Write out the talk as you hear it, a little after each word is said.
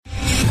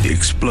The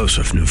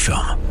explosive new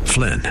film,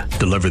 Flynn,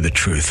 deliver the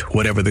truth,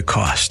 whatever the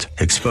cost,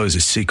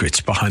 exposes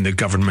secrets behind the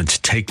government's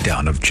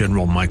takedown of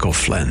General Michael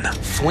Flynn.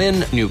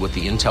 Flynn knew what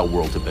the intel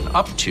world had been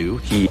up to.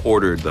 He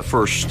ordered the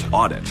first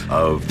audit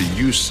of the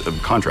use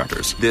of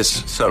contractors.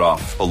 This set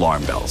off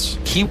alarm bells.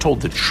 He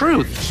told the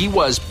truth. He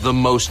was the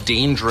most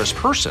dangerous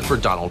person for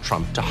Donald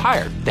Trump to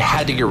hire. They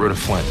had to get rid of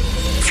Flynn.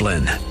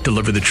 Flynn,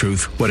 deliver the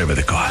truth, whatever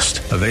the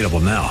cost. Available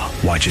now.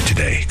 Watch it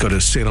today. Go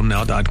to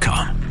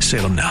salemnow.com.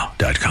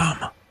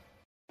 salemnow.com.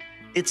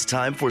 It's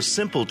time for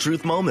Simple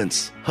Truth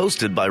Moments,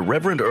 hosted by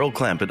Reverend Earl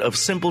Clampett of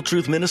Simple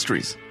Truth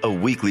Ministries, a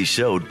weekly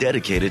show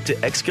dedicated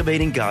to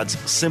excavating God's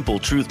simple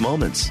truth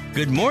moments.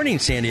 Good morning,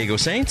 San Diego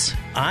Saints.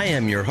 I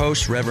am your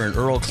host, Reverend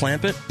Earl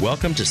Clampett.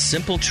 Welcome to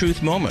Simple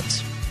Truth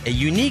Moments, a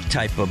unique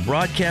type of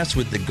broadcast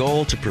with the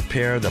goal to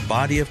prepare the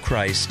body of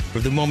Christ for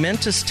the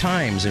momentous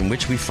times in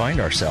which we find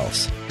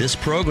ourselves. This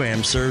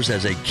program serves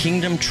as a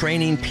kingdom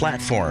training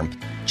platform,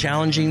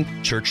 challenging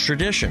church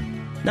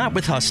tradition, not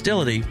with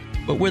hostility,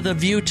 but with a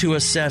view to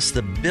assess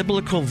the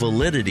biblical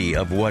validity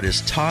of what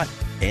is taught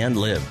and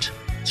lived.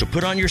 So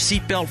put on your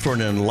seatbelt for an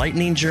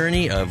enlightening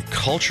journey of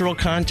cultural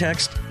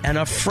context and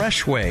a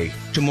fresh way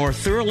to more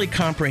thoroughly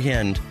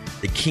comprehend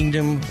the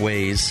kingdom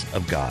ways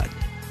of God.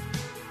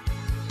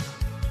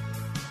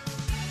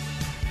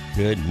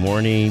 Good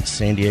morning,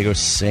 San Diego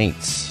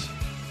Saints.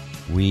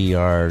 We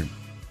are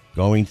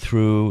going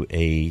through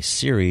a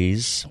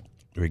series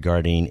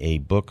regarding a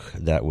book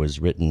that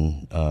was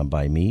written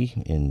by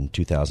me in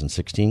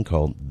 2016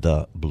 called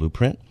The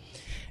Blueprint.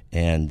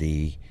 And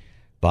the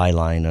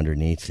byline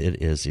underneath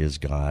it is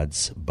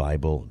God's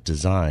Bible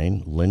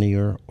Design,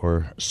 Linear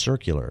or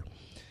Circular?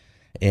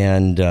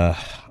 And the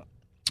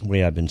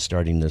way I've been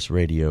starting this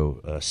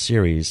radio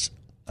series,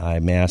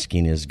 I'm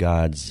asking, is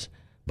God's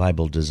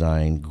Bible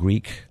Design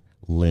Greek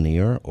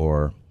linear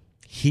or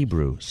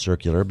Hebrew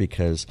circular?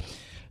 Because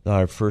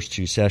our first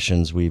two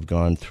sessions we've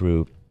gone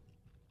through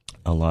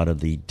a lot of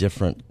the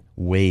different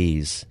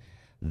ways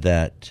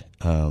that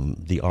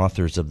the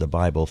authors of the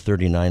Bible,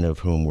 39 of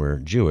whom were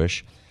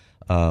Jewish,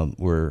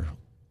 were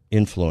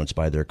influenced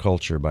by their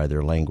culture, by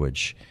their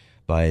language,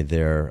 by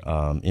their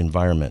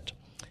environment,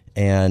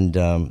 and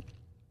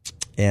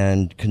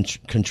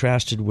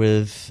contrasted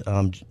with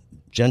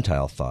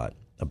Gentile thought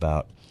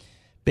about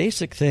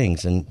basic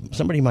things. And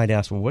somebody might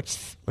ask, well,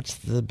 what's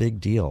the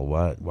big deal?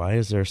 Why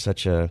is there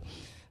such a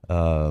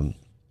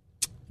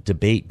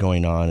debate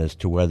going on as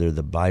to whether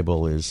the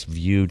Bible is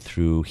viewed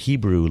through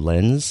Hebrew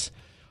lens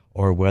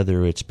or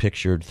whether it's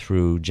pictured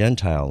through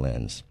Gentile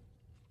lens?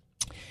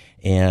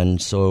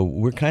 And so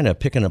we're kind of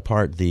picking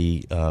apart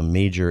the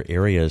major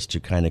areas to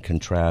kind of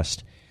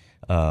contrast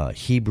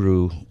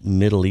Hebrew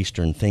Middle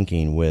Eastern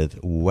thinking with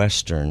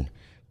Western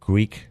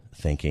Greek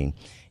thinking.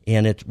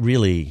 And it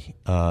really,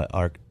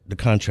 the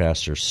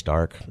contrasts are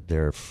stark.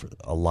 They're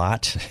a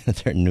lot.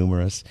 They're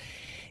numerous.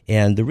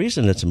 And the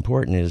reason it's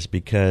important is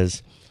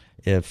because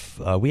if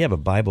we have a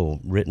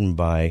Bible written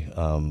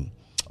by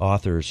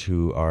authors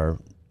who are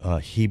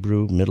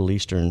Hebrew, Middle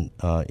Eastern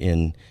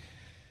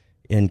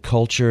in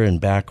culture and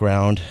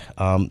background,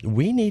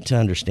 we need to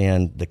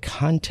understand the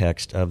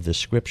context of the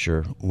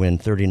Scripture when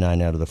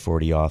 39 out of the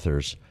 40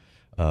 authors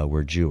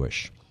were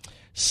Jewish.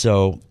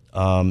 So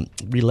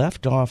we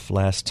left off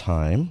last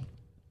time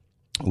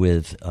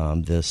with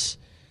this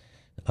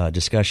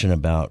discussion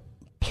about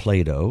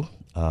Plato,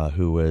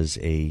 who was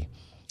a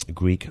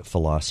Greek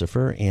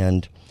philosopher,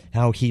 and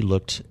how he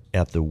looked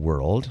at the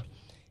world.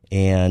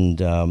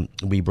 And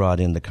we brought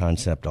in the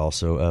concept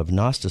also of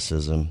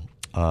Gnosticism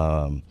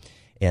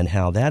and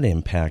how that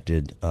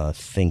impacted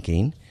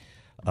thinking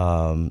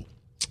of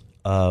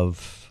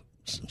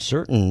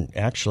certain,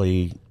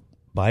 actually,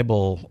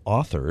 Bible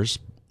authors,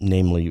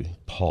 namely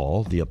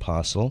Paul, the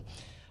apostle,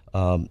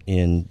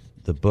 in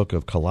the book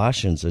of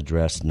Colossians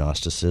addressed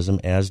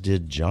Gnosticism, as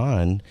did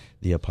John,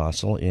 the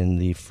apostle, in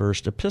the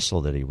first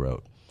epistle that he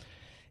wrote.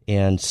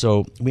 And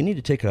so we need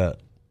to take a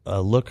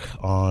look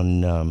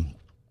on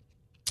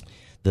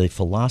the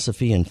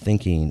philosophy and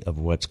thinking of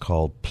what's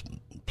called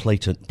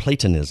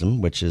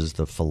Platonism, which is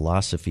the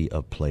philosophy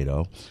of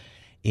Plato.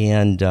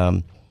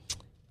 And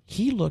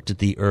he looked at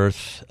the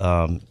earth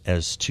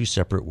as two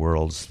separate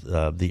worlds.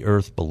 The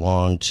earth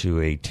belonged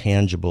to a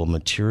tangible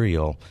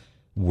material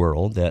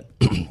world that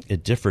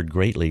it differed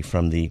greatly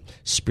from the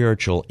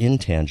spiritual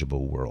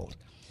intangible world.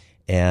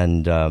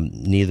 And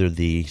neither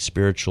the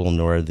spiritual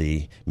nor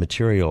the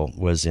material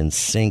was in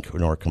sync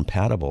nor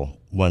compatible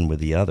one with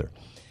the other.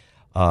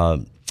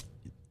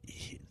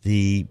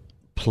 The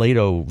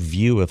Plato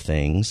view of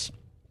things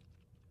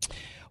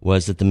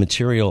was that the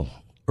material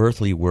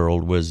earthly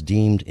world was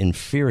deemed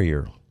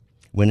inferior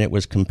when it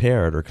was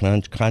compared or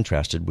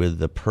contrasted with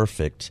the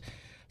perfect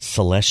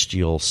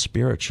celestial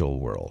spiritual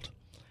world.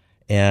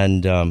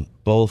 And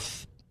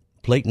both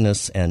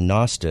Platonists and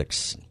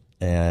Gnostics,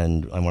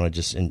 and I want to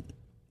just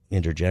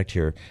interject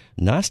here,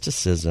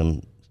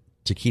 Gnosticism,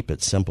 to keep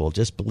it simple,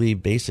 just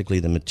believed basically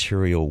the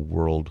material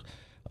world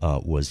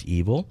was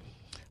evil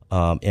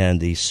and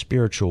the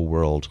spiritual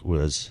world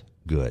was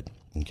good.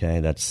 Okay,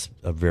 that's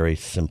a very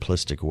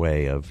simplistic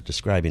way of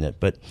describing it.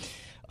 But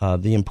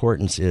the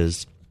importance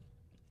is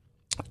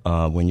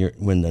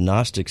when the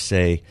Gnostics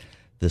say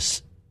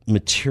this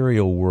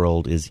material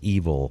world is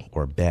evil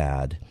or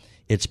bad,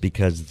 it's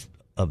because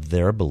of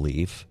their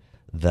belief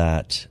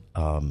that,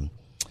 in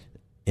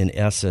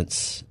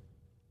essence,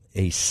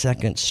 a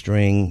second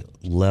string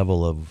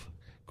level of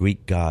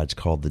Greek gods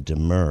called the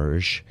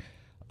Demiurge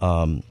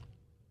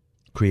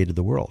created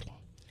the world.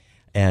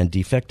 And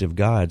defective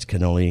gods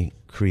can only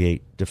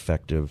create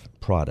defective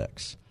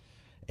products.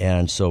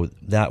 And so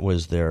that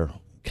was their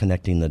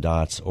connecting the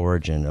dots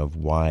origin of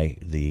why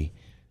the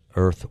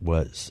earth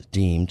was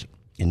deemed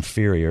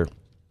inferior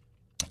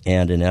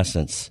and, in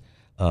essence,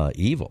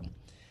 evil.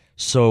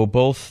 So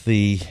both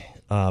the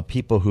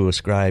people who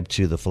ascribe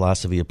to the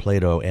philosophy of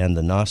Plato and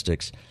the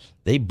Gnostics,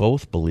 they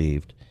both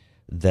believed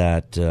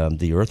that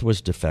the earth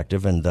was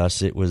defective, and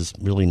thus it was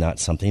really not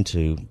something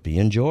to be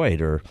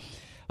enjoyed, or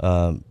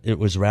it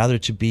was rather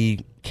to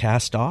be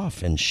cast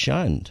off and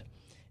shunned.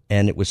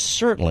 And it was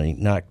certainly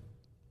not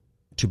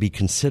to be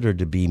considered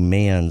to be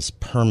man's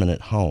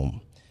permanent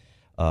home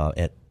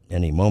at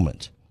any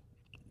moment,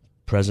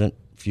 present,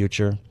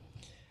 future.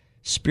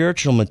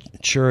 Spiritual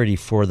maturity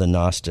for the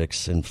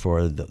Gnostics and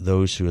for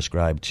those who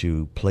ascribe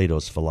to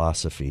Plato's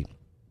philosophy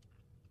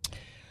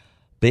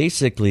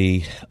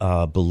basically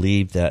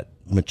believed that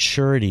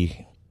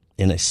maturity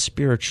in a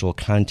spiritual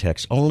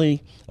context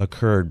only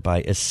occurred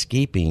by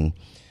escaping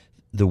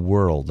the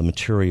world, the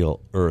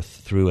material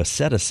earth, through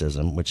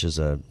asceticism, which is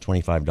a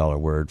 $25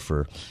 word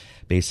for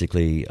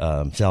basically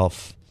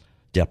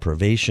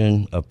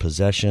self-deprivation of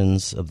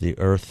possessions of the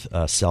earth,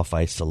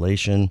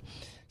 self-isolation,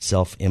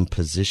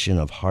 self-imposition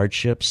of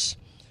hardships,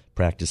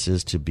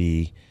 practices to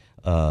be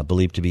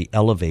believed to be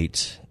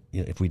elevate.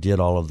 If we did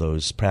all of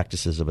those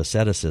practices of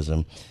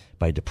asceticism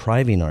by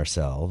depriving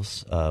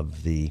ourselves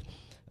of the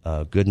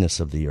goodness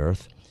of the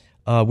earth,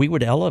 we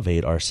would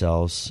elevate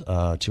ourselves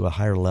to a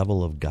higher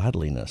level of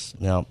godliness.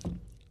 Now,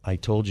 I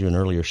told you in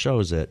earlier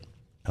shows that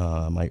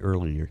my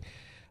earlier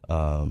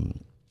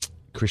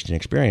Christian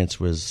experience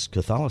was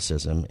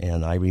Catholicism,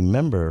 and I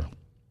remember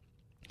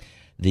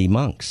the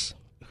monks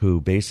who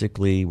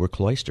basically were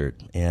cloistered,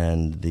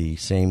 and the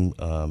same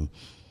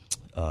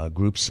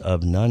groups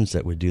of nuns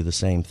that would do the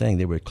same thing.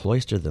 They would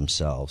cloister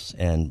themselves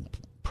and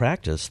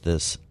practice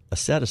this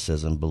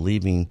asceticism,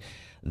 believing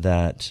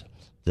that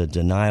the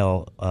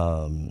denial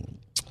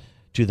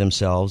to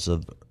themselves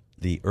of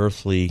the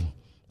earthly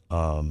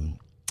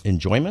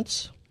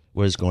enjoyments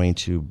was going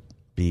to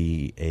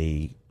be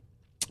a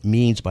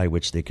means by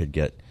which they could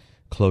get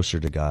closer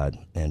to God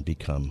and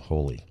become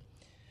holy.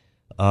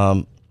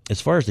 As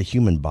far as the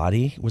human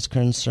body was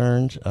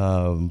concerned,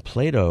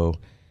 Plato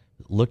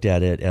looked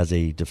at it as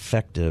a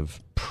defective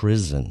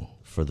prison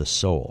for the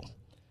soul.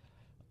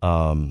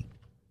 And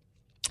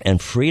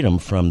freedom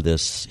from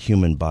this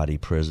human body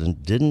prison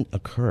didn't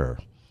occur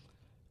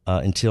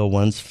until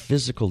one's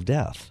physical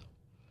death,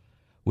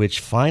 which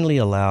finally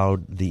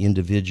allowed the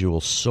individual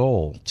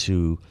soul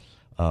to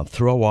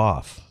throw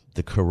off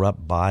the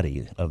corrupt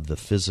body of the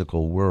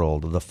physical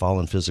world, of the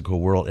fallen physical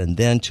world, and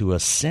then to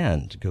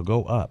ascend, to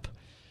go up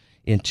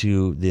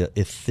into the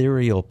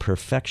ethereal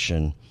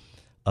perfection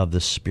of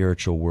the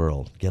spiritual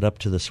world. Get up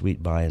to the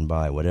sweet by and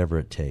by, whatever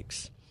it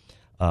takes.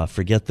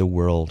 Forget the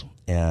world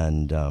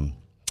and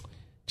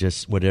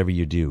just whatever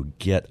you do,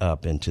 get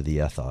up into the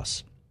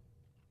ethos.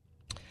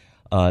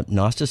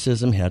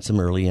 Gnosticism had some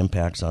early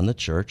impacts on the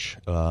church,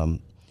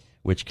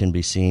 which can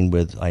be seen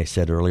with, I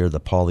said earlier, the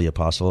Paul the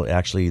Apostle.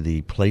 Actually,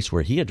 the place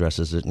where he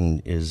addresses it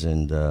is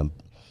in the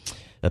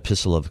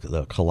Epistle of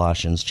the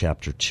Colossians,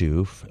 chapter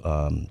 2,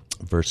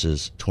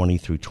 verses 20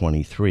 through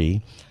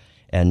 23.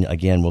 And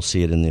again, we'll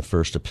see it in the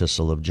first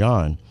epistle of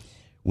John,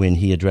 when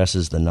he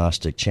addresses the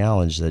Gnostic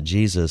challenge that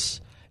Jesus,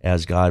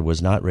 as God,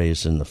 was not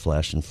raised in the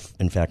flesh.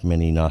 In fact,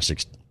 many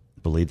Gnostics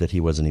believe that he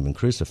wasn't even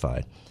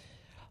crucified.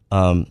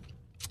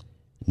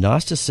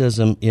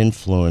 Gnosticism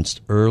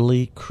influenced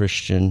early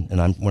Christian,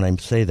 and when I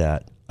say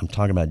that, I'm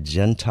talking about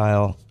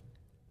Gentile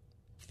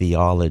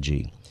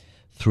theology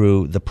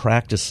through the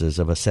practices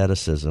of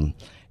asceticism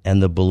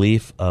and the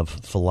belief of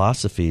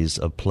philosophies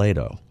of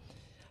Plato.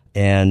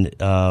 And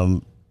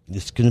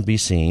it's going to be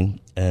seen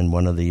in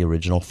one of the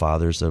original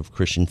fathers of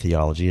Christian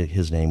theology.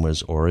 His name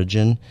was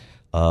Origen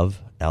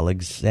of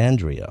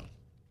Alexandria.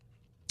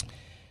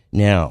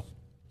 Now,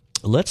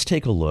 let's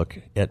take a look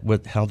at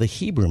how the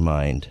Hebrew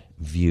mind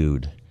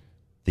viewed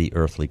the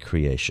earthly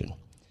creation.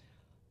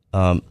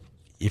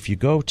 If you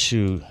go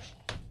to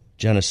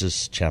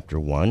Genesis chapter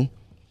 1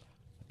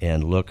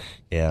 and look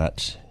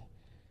at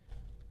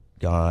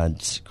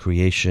God's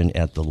creation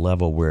at the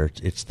level where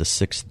it's the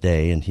sixth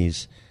day, and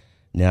he's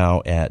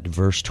now at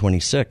verse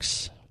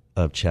 26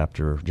 of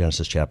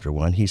Genesis chapter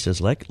 1, he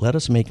says, let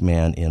us make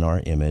man in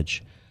our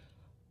image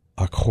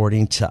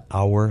according to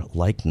our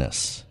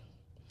likeness.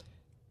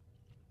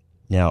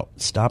 Now,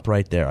 stop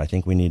right there. I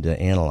think we need to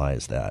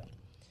analyze that.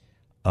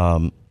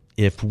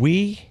 If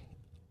we,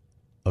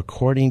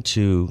 according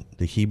to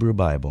the Hebrew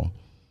Bible,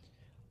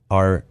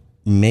 are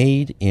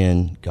made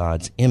in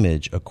God's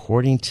image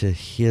according to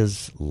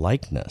his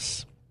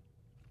likeness.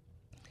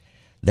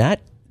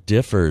 That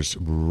differs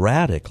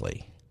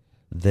radically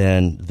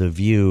than the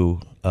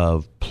view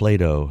of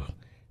Plato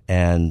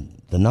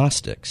and the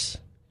Gnostics,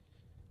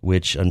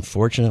 which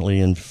unfortunately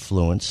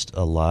influenced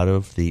a lot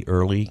of the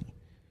early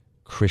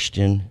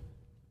Christian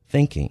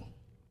thinking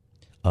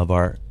of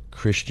our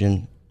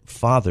Christian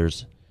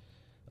fathers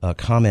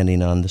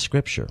commenting on the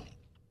Scripture.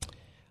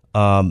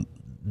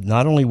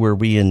 Not only were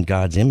we in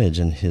God's image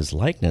and his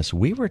likeness,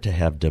 we were to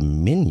have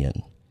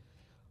dominion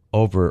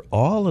over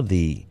all of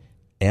the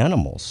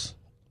animals.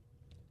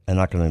 I'm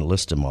not going to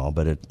list them all,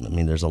 but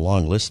there's a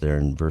long list there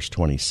in verse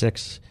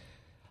 26.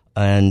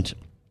 And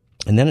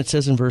then it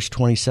says in verse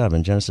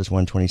 27, Genesis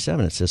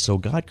 1:27, it says, "So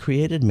God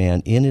created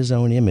man in his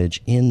own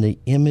image. In the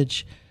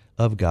image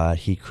of God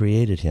he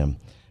created him.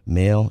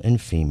 Male and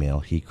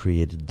female he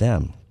created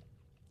them."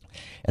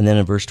 And then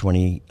in verse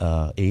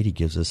 28, he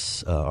gives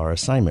us our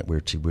assignment.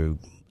 We're to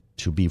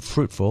be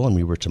fruitful, and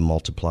we were to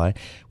multiply.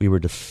 We were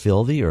to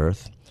fill the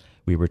earth.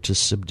 We were to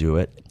subdue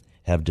it,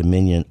 have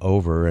dominion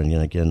over, and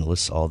again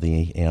lists all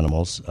the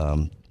animals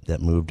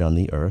that moved on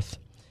the earth.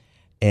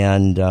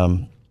 And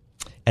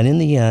in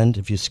the end,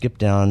 if you skip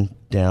down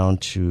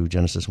to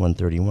Genesis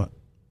 1:31,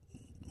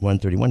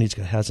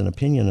 he has an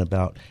opinion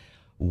about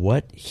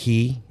what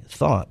he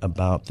thought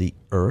about the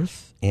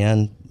earth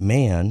and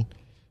man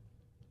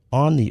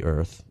on the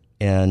earth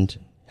and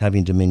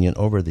having dominion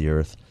over the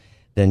earth.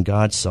 Then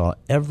God saw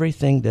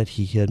everything that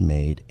he had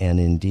made, and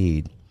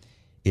indeed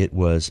it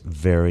was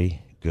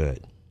very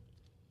good.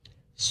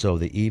 So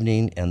the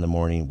evening and the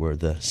morning were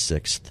the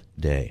sixth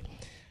day.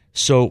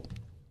 So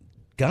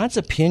God's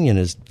opinion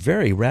is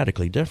very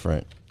radically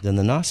different than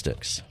the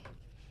Gnostics.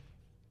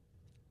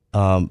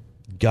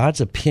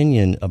 God's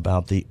opinion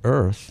about the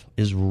earth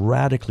is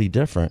radically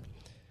different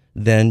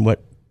than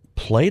what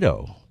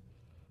Plato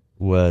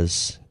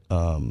was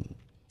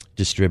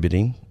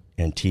distributing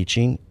and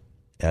teaching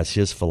as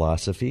his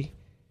philosophy.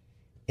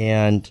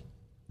 And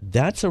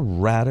that's a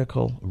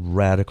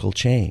radical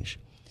change.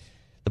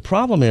 The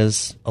problem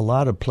is a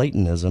lot of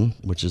Platonism,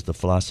 which is the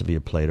philosophy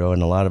of Plato,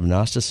 and a lot of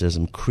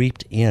Gnosticism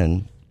creeped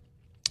in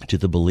to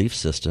the belief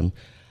system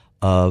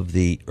of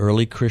the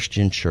early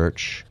Christian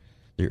church,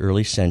 the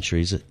early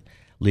centuries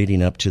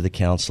leading up to the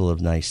Council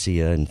of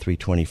Nicaea in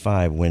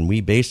 325, when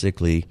we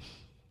basically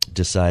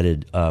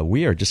decided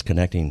we are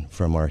disconnecting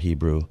from our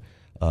Hebrew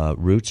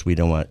roots. We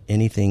don't want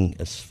anything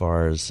as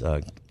far as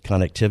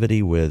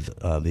connectivity with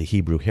the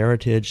Hebrew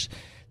heritage,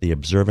 the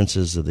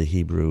observances of the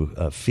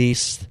Hebrew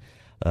feasts,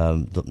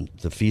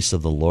 the feasts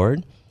of the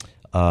Lord.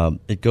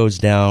 It goes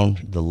down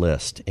the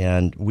list.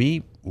 And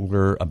we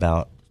were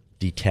about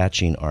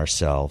detaching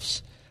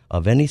ourselves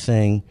of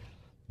anything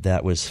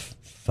that was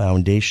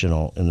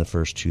foundational in the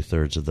first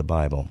two-thirds of the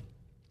Bible,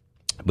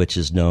 which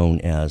is known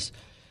as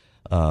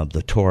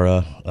the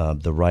Torah,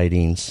 the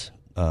writings,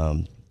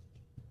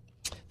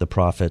 the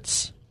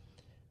prophets,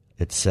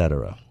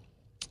 etc.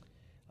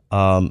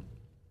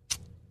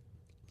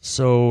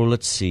 So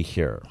let's see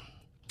here.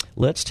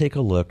 Let's take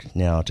a look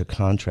now to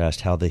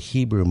contrast how the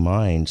Hebrew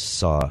mind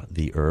saw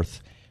the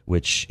earth,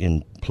 which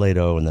in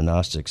Plato and the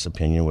Gnostics'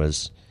 opinion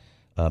was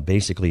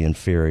basically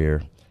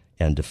inferior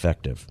and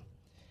defective.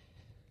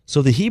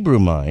 So the Hebrew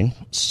mind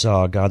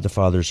saw God the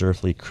Father's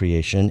earthly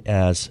creation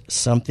as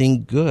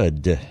something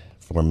good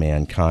for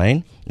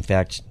mankind. In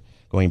fact,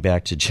 going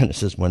back to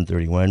Genesis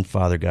 1:31,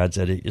 Father God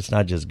said it's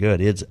not just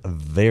good, it's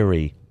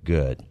very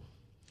good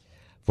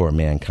for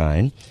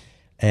mankind.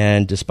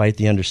 And despite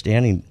the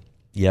understanding,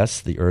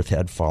 yes, the earth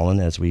had fallen,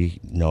 as we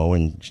know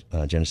in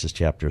Genesis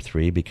chapter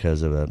 3,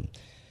 because of a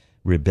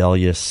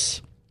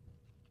rebellious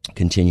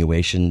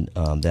continuation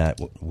that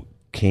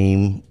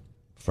came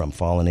from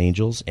fallen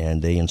angels,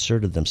 and they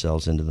inserted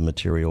themselves into the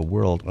material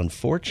world,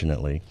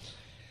 unfortunately,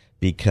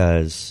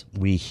 because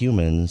we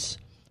humans,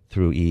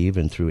 through Eve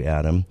and through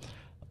Adam,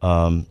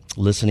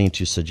 listening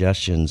to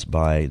suggestions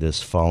by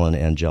this fallen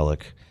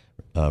angelic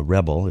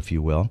rebel, if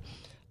you will,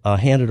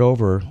 handed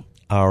over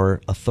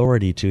our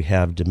authority to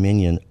have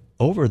dominion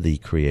over the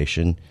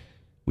creation.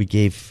 We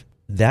gave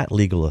that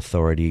legal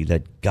authority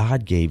that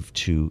God gave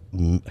to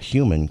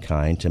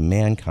humankind, to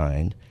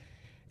mankind,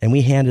 and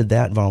we handed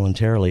that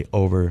voluntarily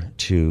over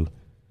to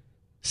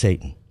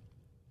Satan.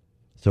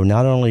 So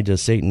not only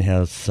does Satan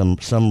have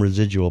some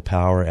residual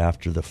power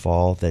after the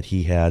fall that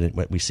he had,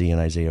 what we see in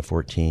Isaiah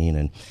 14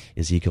 and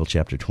Ezekiel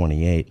chapter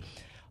 28,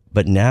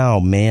 but now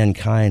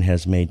mankind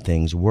has made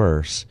things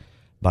worse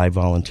by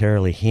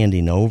voluntarily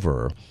handing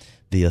over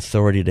the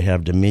authority to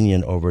have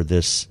dominion over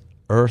this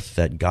earth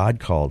that God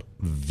called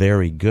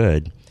very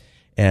good.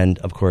 And,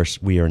 of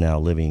course, we are now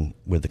living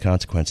with the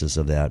consequences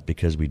of that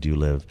because we do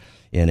live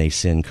in a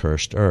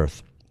sin-cursed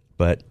earth.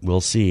 But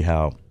we'll see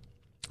how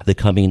the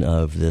coming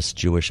of this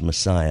Jewish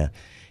Messiah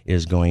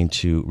is going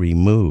to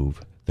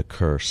remove the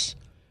curse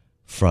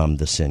from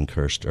the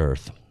sin-cursed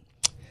earth.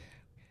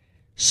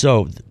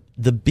 So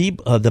the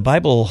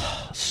Bible,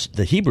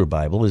 the Hebrew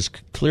Bible, is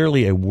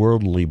clearly a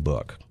worldly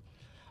book,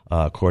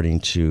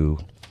 according to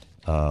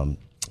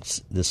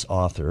this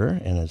author,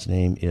 and his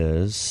name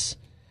is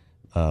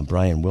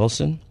Brian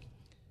Wilson.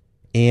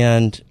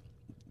 And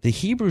the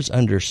Hebrews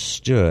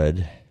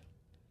understood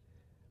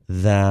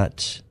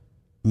that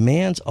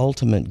man's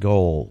ultimate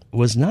goal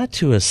was not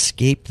to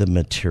escape the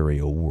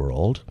material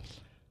world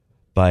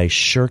by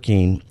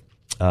shirking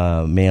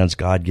man's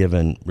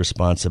God-given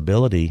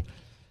responsibility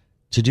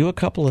to do a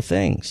couple of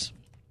things.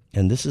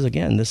 And this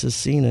is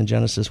seen in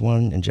Genesis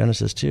 1 and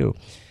Genesis 2.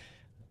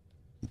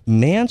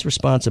 Man's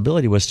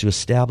responsibility was to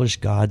establish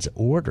God's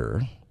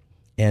order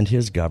and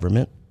his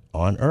government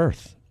on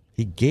earth.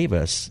 He gave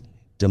us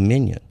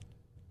dominion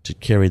to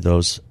carry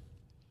those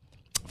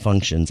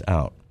functions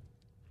out.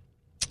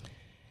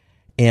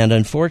 And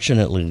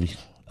unfortunately,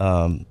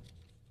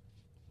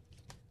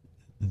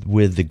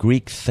 with the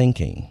Greek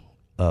thinking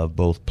of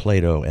both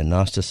Plato and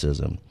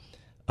Gnosticism,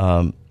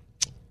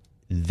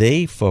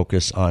 they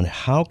focus on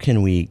how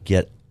can we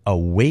get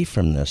away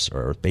from this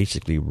earth,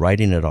 basically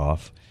writing it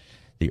off,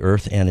 the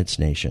earth and its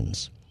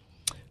nations,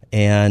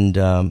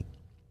 and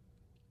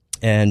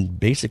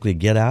basically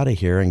get out of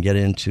here and get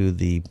into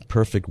the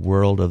perfect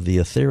world of the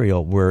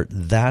ethereal, where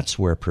that's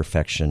where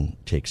perfection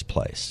takes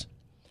place.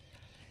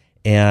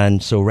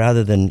 And so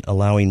rather than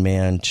allowing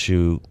man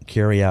to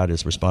carry out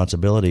his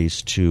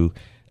responsibilities to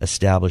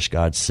establish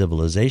God's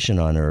civilization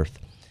on earth,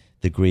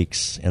 the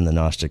Greeks and the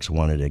Gnostics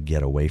wanted to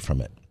get away from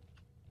it.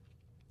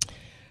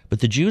 But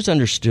the Jews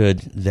understood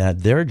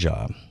that their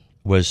job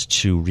was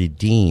to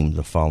redeem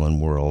the fallen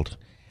world,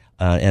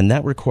 and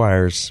that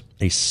requires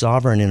a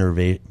sovereign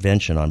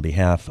intervention on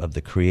behalf of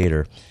the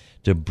Creator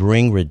to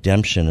bring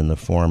redemption in the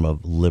form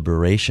of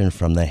liberation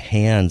from the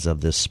hands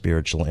of this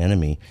spiritual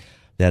enemy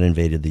that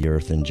invaded the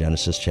earth in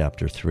Genesis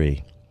chapter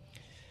 3.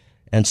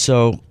 And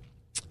so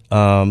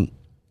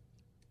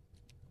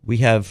we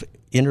have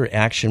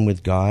interaction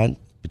with God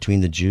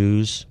between the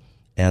Jews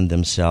and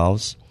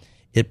themselves.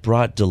 It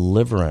brought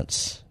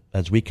deliverance,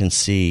 as we can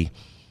see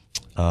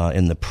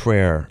in the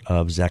prayer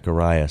of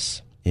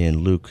Zacharias in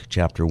Luke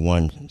chapter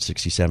 1,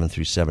 67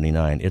 through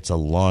 79. It's a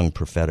long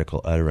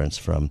prophetical utterance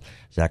from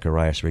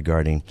Zacharias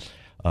regarding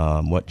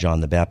what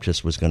John the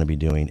Baptist was going to be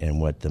doing and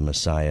what the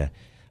Messiah,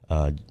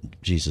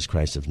 Jesus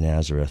Christ of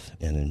Nazareth,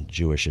 and in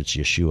Jewish it's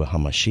Yeshua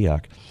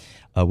HaMashiach,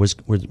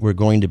 were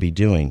going to be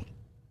doing.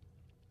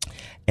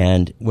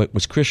 And what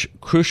was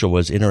crucial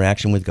was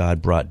interaction with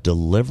God brought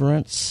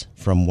deliverance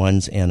from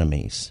one's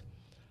enemies.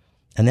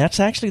 And that's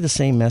actually the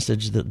same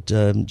message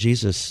that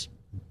Jesus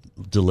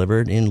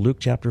delivered in Luke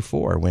chapter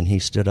 4 when he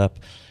stood up.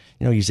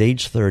 You know, he's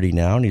age 30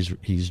 now, and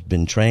he's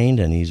been trained,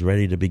 and he's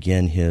ready to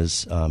begin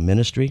his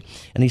ministry.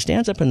 And he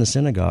stands up in the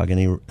synagogue,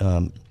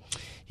 and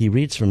he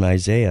reads from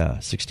Isaiah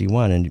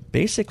 61, and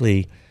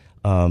basically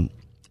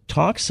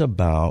talks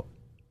about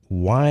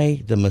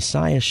why the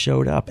Messiah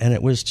showed up, and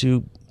it was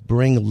to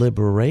bring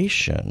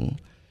liberation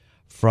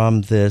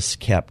from this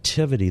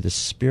captivity, the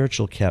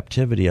spiritual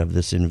captivity of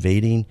this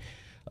invading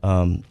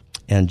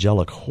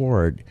angelic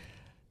horde.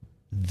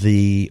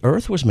 The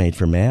earth was made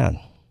for man,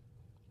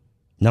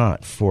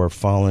 not for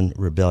fallen,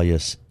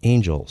 rebellious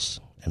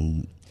angels.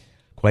 And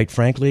quite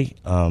frankly,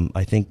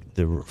 I think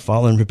the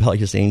fallen,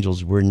 rebellious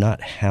angels were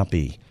not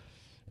happy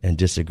and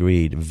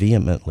disagreed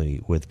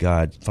vehemently with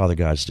Father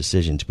God's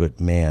decision to put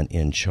man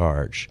in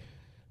charge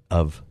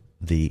of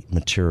the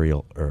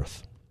material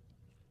earth.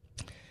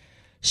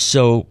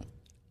 So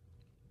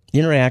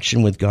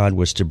interaction with God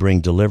was to bring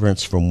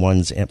deliverance from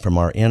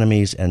our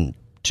enemies and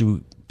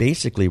to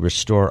basically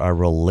restore our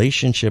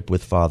relationship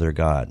with Father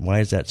God. Why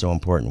is that so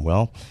important?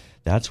 Well,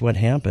 that's what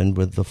happened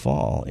with the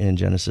fall in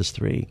Genesis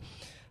 3.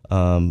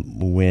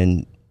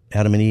 When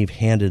Adam and Eve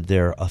handed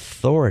their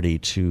authority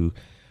to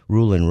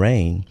rule and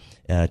reign,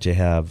 to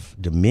have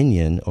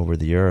dominion over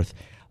the earth,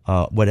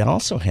 what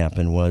also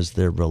happened was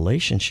their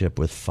relationship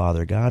with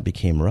Father God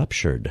became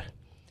ruptured,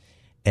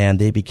 and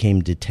they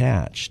became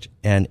detached,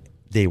 and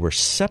they were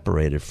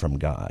separated from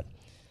God.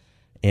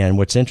 And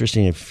what's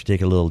interesting, if you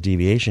take a little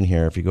deviation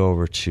here, if you go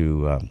over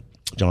to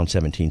John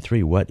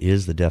 17:3, what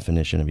is the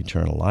definition of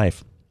eternal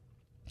life?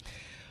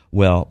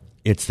 Well,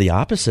 it's the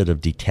opposite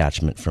of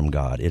detachment from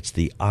God. It's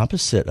the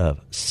opposite of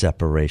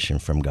separation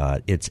from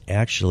God. It's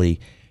actually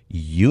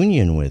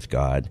union with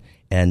God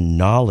and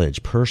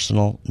knowledge,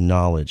 personal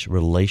knowledge,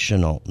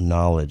 relational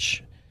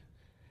knowledge.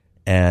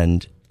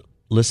 And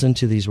listen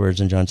to these words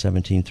in John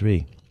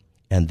 17:3.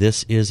 And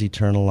this is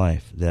eternal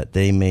life, that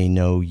they may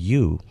know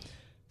you,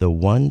 the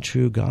one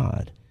true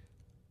God,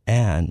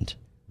 and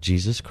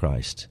Jesus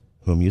Christ,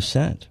 whom you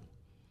sent.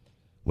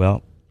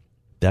 Well,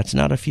 that's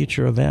not a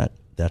future event.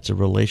 That's a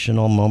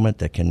relational moment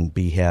that can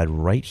be had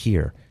right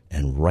here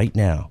and right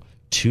now,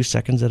 2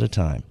 seconds at a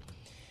time.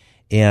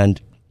 And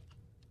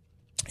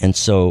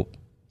so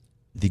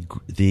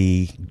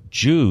the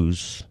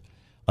Jews,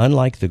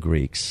 unlike the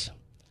Greeks,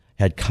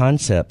 had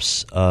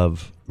concepts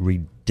of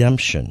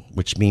redemption,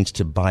 which means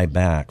to buy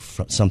back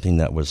something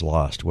that was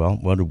lost. Well,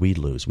 what did we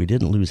lose? We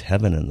didn't lose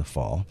heaven in the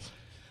fall.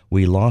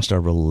 We lost our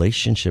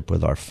relationship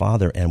with our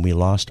Father, and we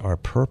lost our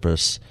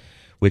purpose,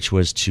 which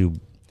was to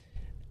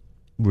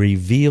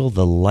reveal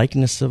the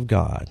likeness of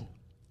God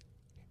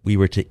we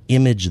were to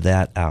image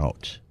that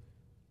out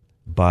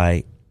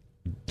by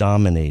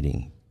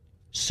dominating,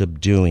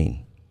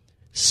 subduing,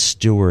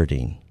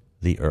 stewarding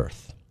the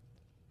earth.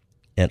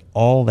 And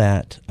all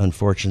that,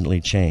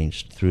 unfortunately,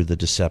 changed through the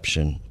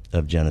deception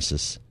of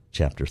Genesis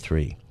chapter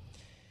 3.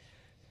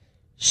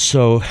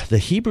 So the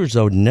Hebrews,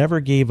 though, never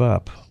gave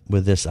up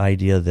with this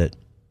idea that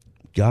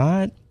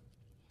God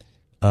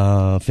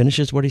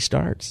finishes what he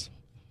starts.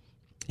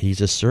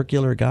 He's a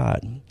circular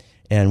God.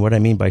 And what I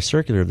mean by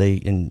circular, they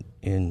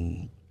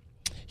in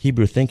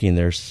Hebrew thinking,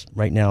 there's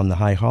right now in the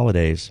high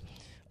holidays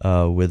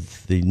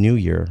with the New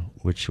Year,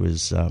 which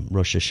was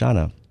Rosh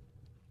Hashanah,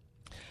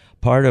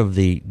 part of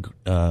the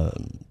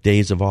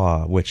days of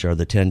awe, which are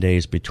the 10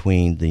 days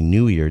between the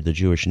New Year, the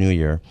Jewish New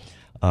Year,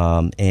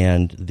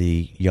 and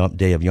the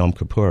day of Yom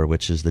Kippur,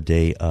 which is the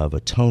Day of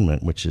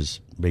Atonement, which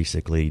is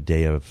basically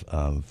day of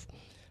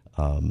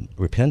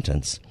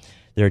repentance.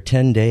 There are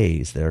 10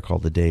 days that are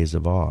called the days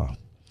of awe.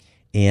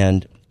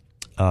 And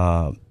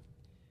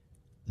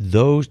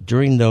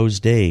during those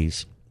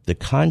days, the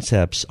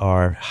concepts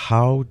are,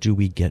 how do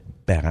we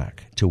get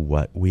back to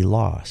what we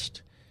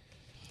lost?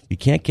 You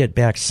can't get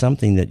back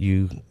something that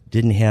you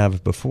didn't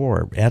have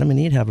before. Adam and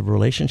Eve have a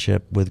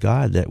relationship with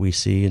God that we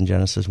see in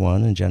Genesis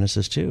 1 and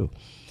Genesis 2.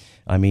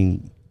 I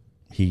mean,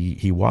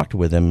 he walked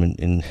with them,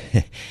 and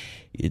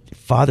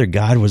Father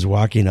God was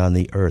walking on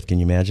the earth. Can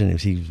you imagine?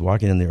 If he was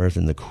walking on the earth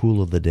in the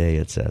cool of the day,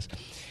 it says.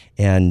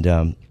 And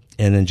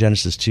in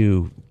Genesis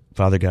 2,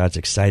 Father God's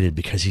excited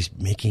because he's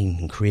making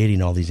and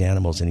creating all these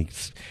animals, and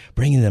he's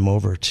bringing them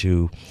over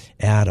to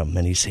Adam,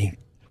 and he's saying,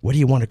 what do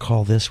you want to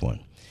call this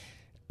one?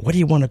 What do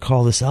you want to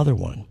call this other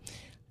one?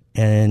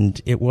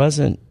 And it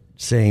wasn't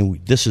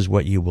saying, this is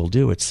what you will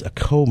do. It's a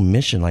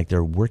co-mission, like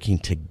they're working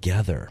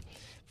together,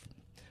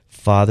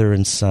 Father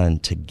and Son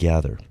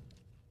together.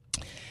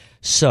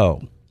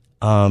 So,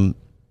 the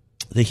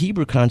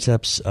Hebrew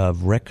concepts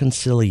of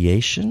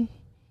reconciliation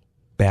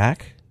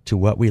back to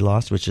what we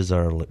lost, which is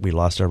we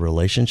lost our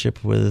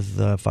relationship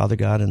with Father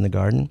God in the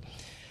garden,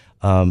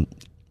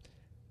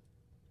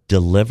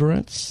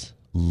 deliverance,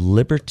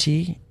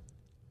 liberty,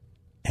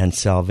 and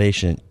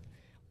salvation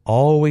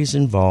always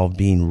involve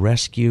being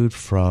rescued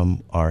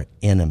from our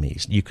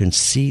enemies. You can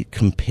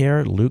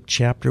compare Luke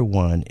chapter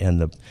 1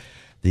 and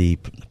the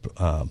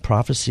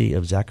prophecy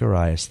of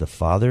Zacharias, the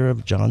father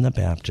of John the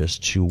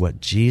Baptist, to what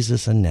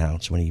Jesus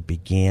announced when he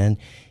began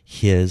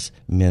his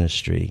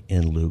ministry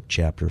in Luke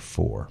chapter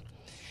 4.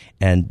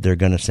 And they're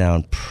going to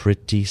sound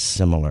pretty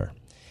similar,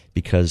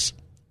 because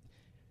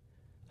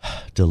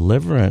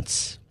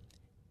deliverance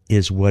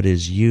is what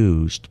is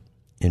used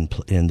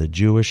in the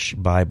Jewish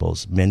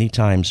Bibles many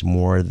times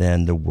more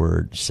than the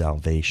word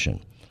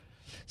salvation.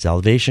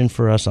 Salvation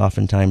for us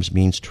oftentimes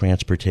means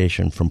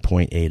transportation from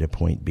point A to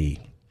point B.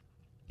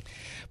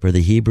 For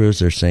the Hebrews,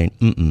 they're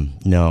saying,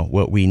 no,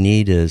 what we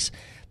need is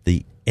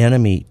the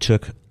enemy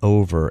took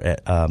over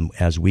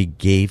as we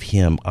gave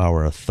him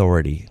our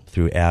authority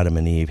through Adam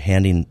and Eve,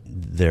 handing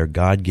their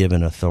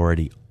God-given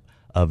authority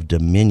of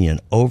dominion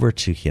over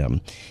to him.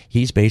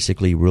 He's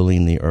basically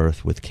ruling the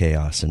earth with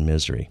chaos and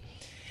misery.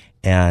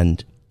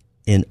 And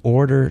in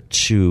order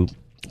to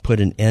put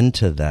an end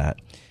to that,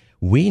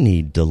 we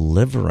need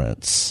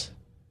deliverance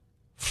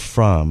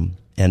from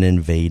an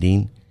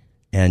invading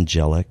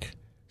angelic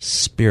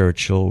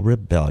spiritual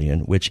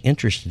rebellion, which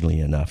interestingly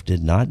enough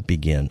did not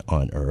begin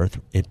on earth.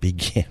 It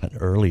began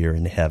earlier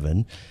in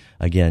heaven.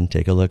 Again,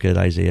 take a look at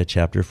Isaiah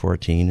chapter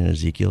 14 and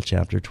Ezekiel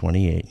chapter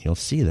 28. You'll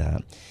see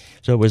that.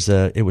 So it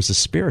was a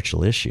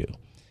spiritual issue.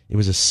 It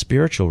was a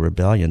spiritual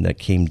rebellion that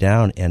came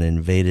down and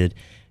invaded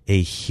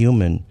a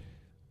human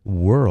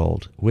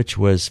world, which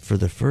was, for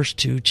the first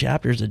 2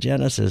 chapters of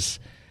Genesis,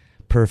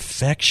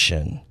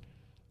 perfection,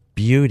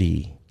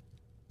 beauty,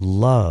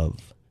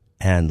 love,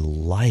 and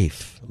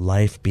life.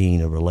 Life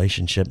being a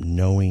relationship,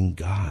 knowing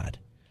God.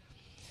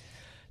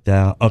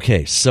 Now,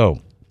 okay, so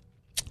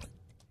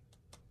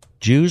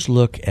Jews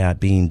look at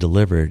being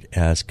delivered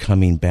as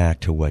coming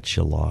back to what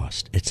you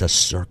lost. It's a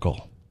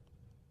circle.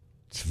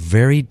 It's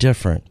very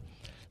different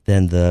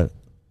than the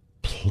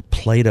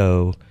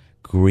Plato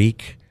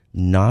Greek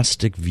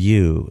Gnostic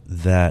view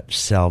that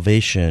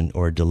salvation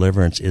or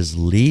deliverance is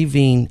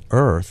leaving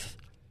earth,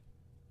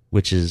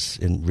 which is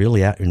in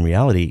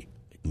reality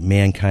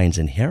mankind's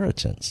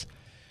inheritance,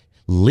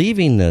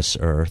 leaving this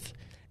earth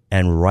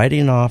and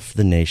writing off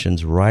the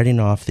nations, writing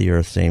off the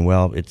earth, saying,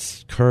 well,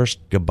 it's cursed,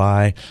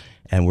 goodbye,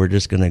 and we're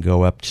just going to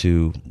go up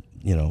to,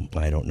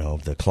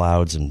 the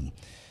clouds. And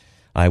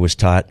I was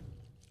taught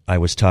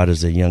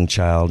as a young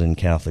child in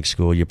Catholic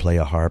school, you play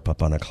a harp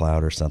up on a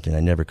cloud or something. I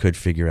never could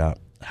figure out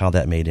how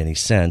that made any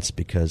sense,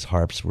 because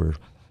harps were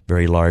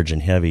very large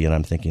and heavy, and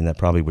I'm thinking that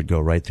probably would go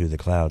right through the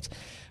clouds.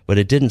 But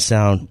it didn't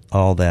sound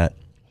all that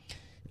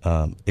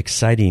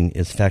exciting.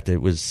 In fact,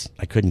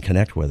 I couldn't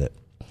connect with it.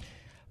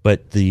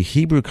 But the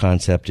Hebrew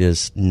concept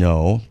is,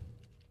 no,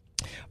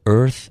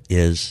 Earth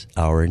is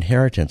our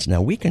inheritance.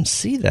 Now, we can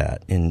see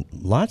that in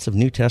lots of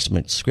New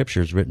Testament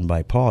scriptures written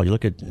by Paul. You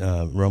look at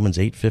Romans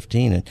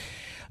 8:15, and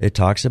it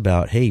talks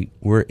about, hey,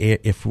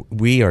 if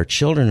we are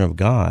children of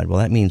God, well,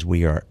 that means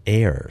we are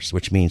heirs,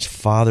 which means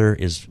Father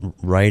is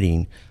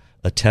writing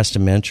a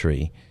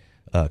testamentary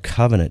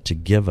covenant to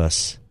give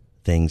us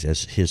things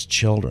as his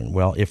children.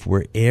 Well, if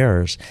we're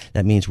heirs,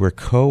 that means we're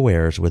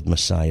co-heirs with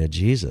Messiah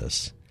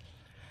Jesus.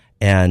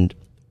 And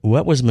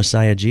what was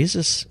Messiah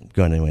Jesus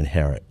going to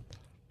inherit?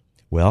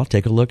 Well,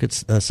 take a look at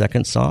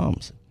 2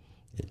 Psalms.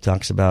 It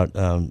talks about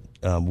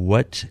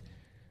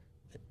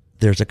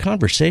there's a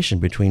conversation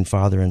between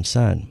father and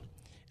son,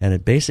 and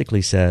it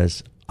basically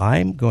says,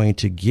 I'm going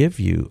to give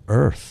you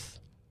earth.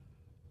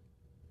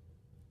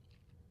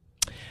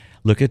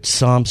 Look at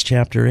Psalms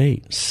chapter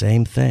 8,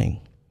 same thing.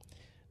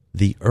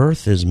 The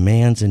earth is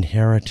man's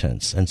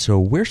inheritance, and so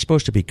we're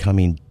supposed to be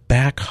coming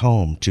back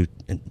home to,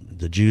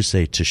 the Jews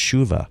say,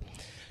 teshuvah.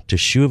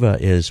 Teshuvah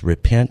is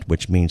repent,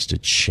 which means to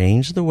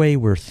change the way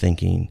we're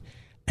thinking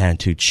and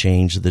to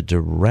change the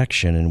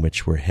direction in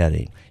which we're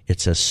heading.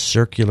 It's a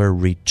circular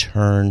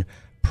return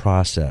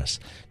process.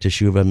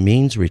 Teshuvah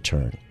means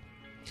return.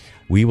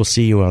 We will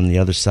see you on the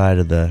other side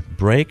of the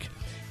break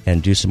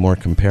and do some more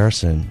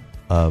comparison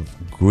of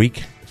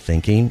Greek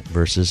thinking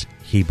versus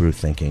Hebrew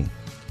thinking.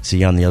 See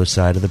you on the other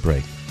side of the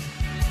break.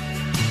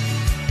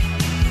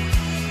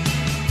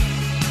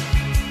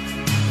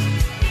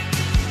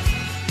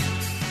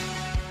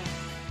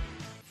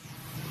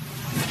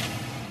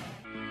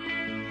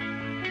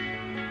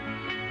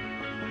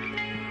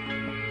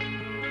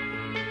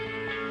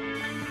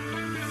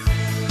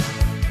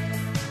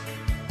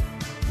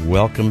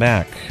 Welcome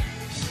back.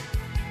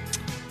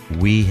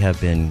 We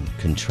have been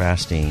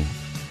contrasting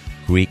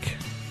Greek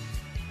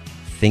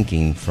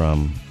thinking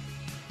from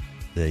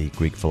the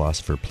Greek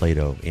philosopher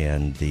Plato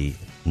and the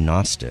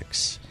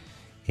Gnostics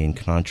in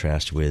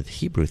contrast with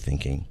Hebrew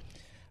thinking.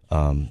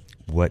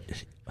 What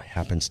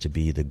happens to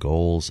be the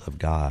goals of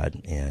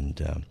God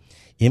and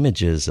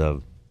images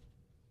of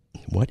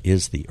what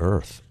is the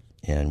earth.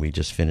 And we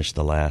just finished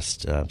the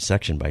last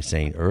section by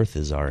saying earth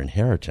is our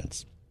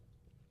inheritance.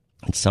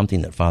 It's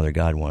something that Father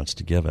God wants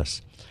to give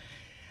us.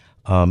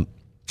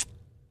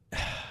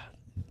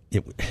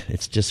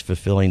 It's just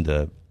fulfilling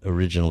the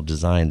original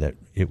design that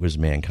it was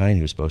mankind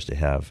who was supposed to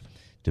have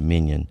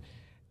dominion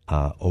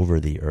over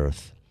the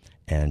earth,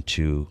 and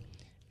to,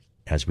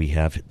 as we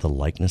have the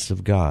likeness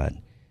of God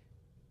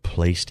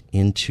placed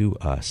into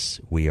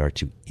us, we are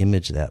to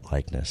image that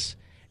likeness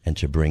and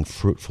to bring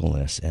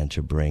fruitfulness and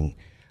to bring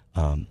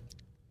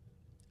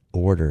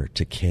order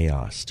to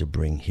chaos, to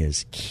bring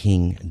his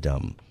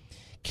kingdom.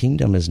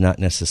 Kingdom is not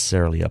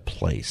necessarily a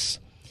place.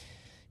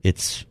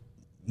 It's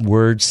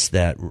words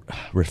that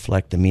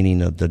reflect the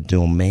meaning of the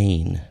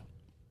domain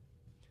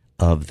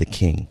of the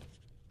king.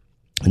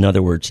 In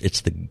other words, it's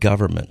the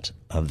government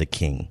of the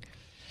king.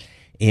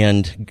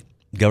 And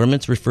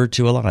government's referred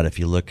to a lot. If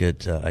you look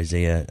at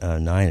Isaiah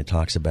 9, it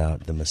talks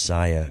about the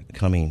Messiah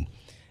coming,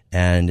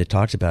 and it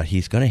talks about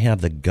he's going to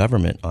have the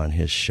government on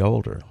his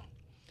shoulder.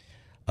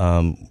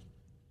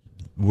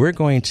 We're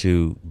going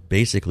to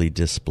basically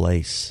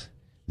displace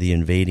the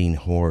invading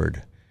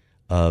horde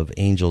of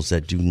angels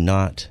that do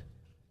not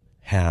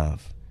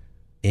have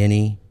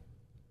any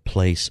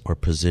place or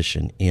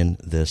position in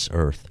this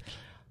earth.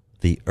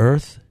 The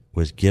earth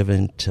was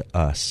given to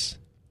us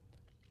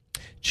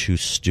to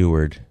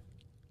steward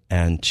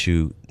and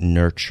to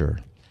nurture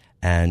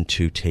and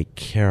to take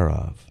care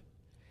of.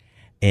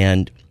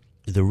 And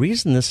the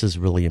reason this is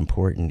really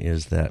important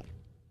is that,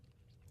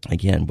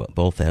 again,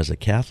 both as a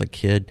Catholic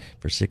kid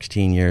for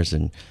 16 years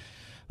and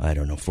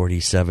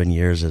 47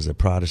 years as a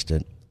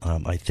Protestant,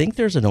 I think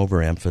there's an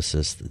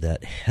overemphasis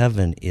that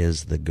heaven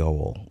is the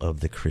goal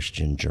of the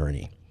Christian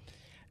journey.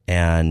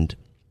 And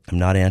I'm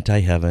not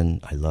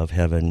anti-heaven. I love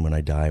heaven. When I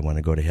die, I want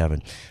to go to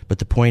heaven. But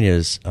the point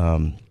is,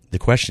 the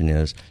question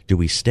is, do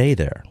we stay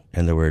there?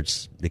 In other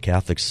words, the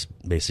Catholics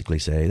basically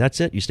say,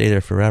 that's it, you stay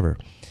there forever.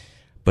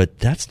 But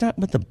that's not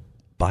what the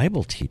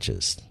Bible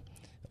teaches.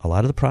 A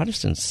lot of the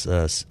Protestant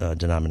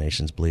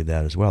denominations believe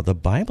that as well. The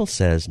Bible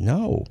says,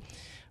 no,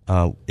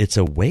 it's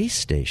a way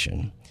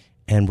station,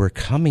 and we're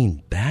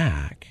coming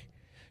back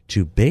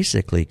to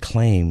basically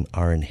claim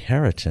our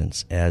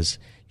inheritance as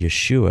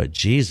Yeshua,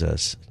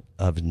 Jesus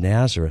of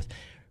Nazareth,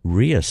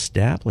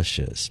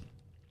 reestablishes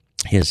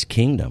his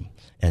kingdom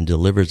and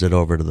delivers it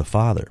over to the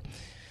Father.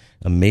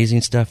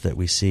 Amazing stuff that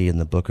we see in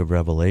the book of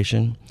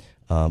Revelation,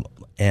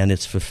 and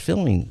it's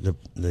fulfilling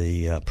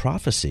the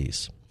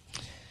prophecies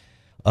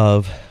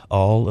of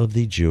all of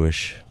the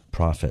Jewish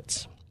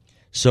prophets.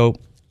 So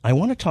I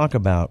want to talk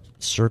about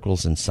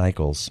circles and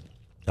cycles.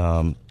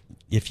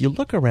 If you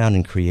look around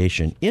in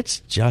creation,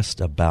 it's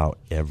just about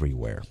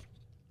everywhere.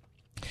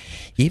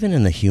 Even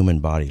in the human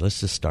body,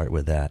 let's just start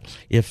with that.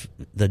 If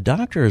the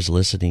doctor is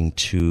listening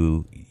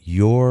to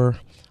your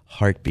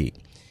heartbeat,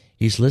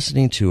 he's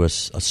listening to a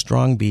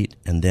strong beat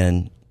and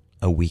then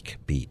a weak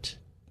beat,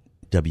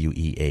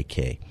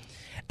 W-E-A-K.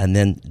 And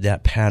then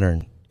that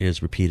pattern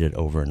is repeated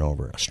over and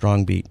over. A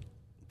strong beat,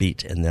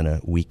 and then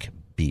a weak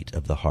beat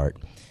of the heart.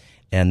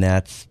 And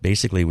that's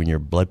basically when your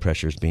blood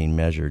pressure is being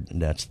measured.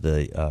 That's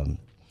the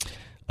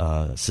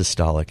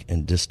systolic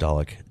and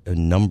dystolic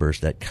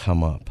numbers that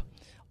come up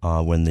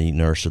when the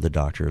nurse or the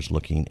doctor is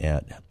looking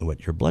at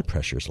what your blood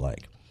pressure is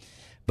like.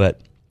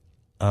 But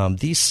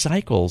these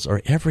cycles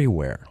are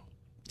everywhere.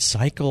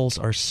 Cycles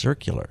are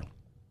circular.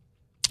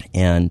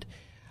 And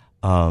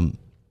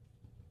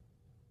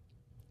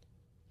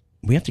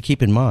we have to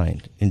keep in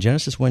mind, in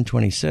Genesis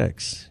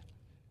 1:26,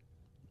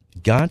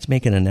 God's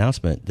making an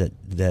announcement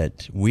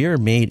that we are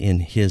made in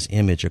His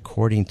image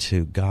according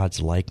to God's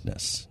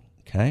likeness.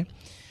 Okay?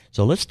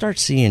 So let's start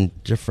seeing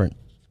different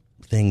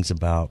things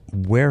about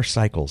where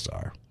cycles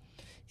are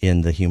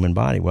in the human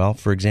body. Well,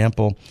 for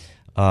example,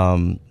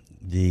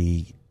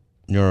 the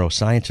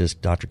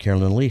neuroscientist Dr.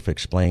 Carolyn Leaf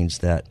explains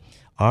that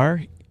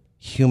our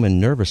human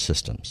nervous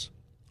systems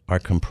are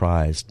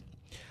comprised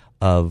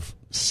of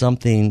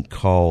something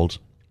called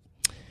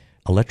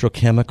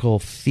electrochemical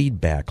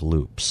feedback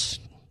loops.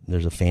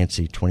 There's a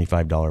fancy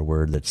 $25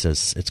 word that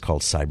says it's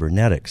called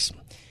cybernetics.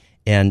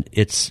 And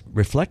it's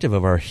reflective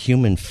of our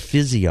human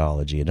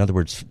physiology. In other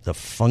words, the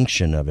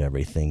function of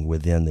everything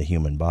within the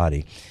human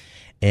body.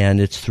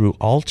 And it's through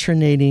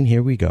alternating,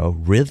 here we go,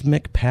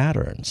 rhythmic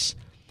patterns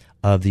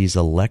of these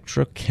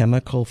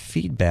electrochemical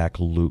feedback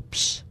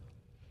loops,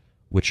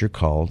 which are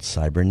called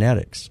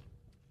cybernetics.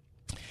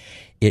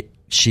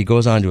 She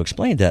goes on to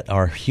explain that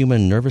our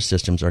human nervous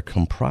systems are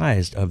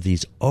comprised of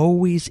these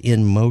always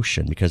in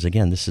motion, because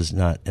again, this is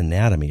not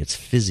anatomy, it's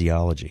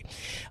physiology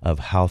of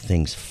how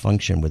things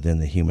function within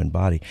the human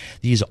body.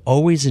 These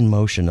always in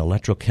motion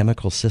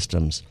electrochemical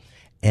systems,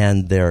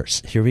 and they're,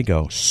 here we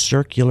go,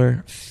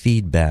 circular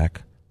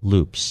feedback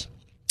loops.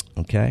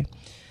 Okay?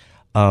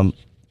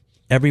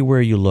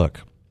 Everywhere you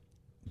look,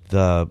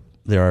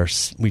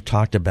 we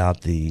talked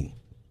about the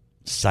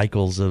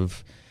cycles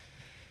of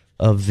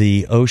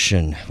the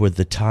ocean with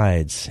the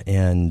tides,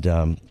 and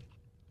even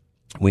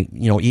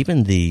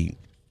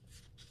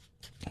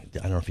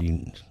I don't know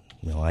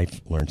if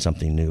I've learned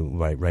something new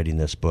by writing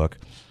this book.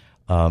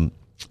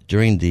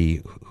 During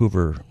the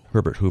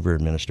Herbert Hoover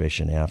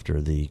administration, after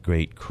the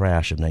great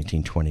crash of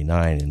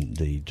 1929 and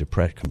the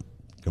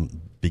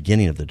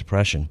beginning of the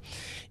Depression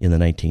in the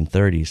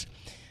 1930s,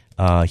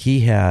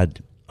 he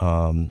had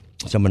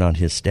someone on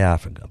his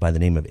staff by the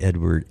name of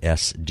Edward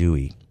S.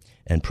 Dewey.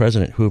 And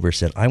President Hoover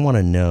said, I want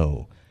to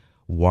know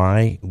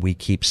why we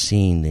keep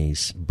seeing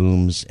these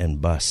booms and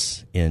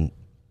busts in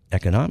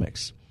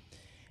economics.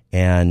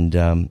 And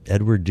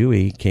Edward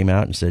Dewey came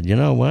out and said, you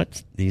know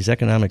what? These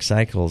economic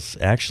cycles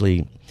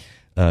actually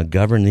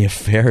govern the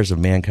affairs of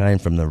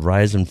mankind, from the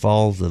rise and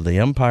falls of the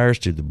empires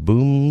to the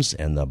booms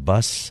and the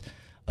busts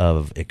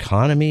of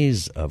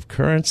economies, of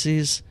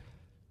currencies,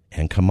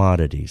 and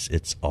commodities.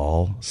 It's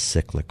all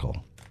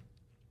cyclical.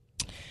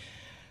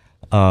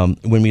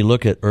 When we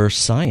look at Earth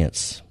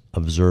science,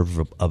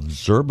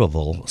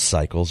 observable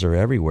cycles are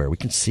everywhere. We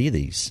can see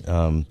these.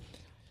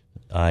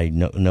 I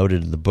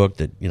noted in the book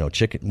that,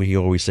 we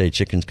always say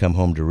chickens come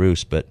home to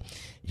roost, but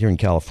here in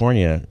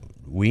California,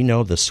 we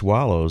know the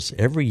swallows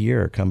every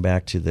year come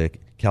back to the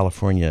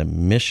California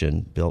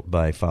mission built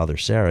by Father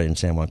Serra in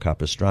San Juan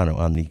Capistrano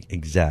on the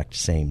exact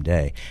same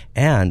day.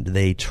 And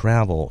they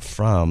travel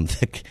from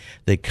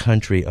the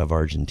country of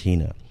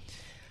Argentina.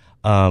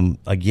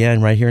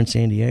 Again, right here in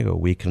San Diego,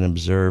 we can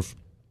observe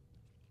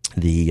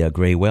the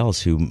gray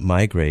whales who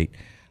migrate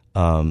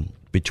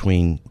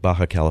between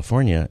Baja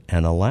California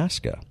and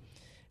Alaska.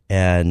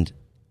 And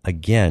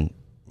again,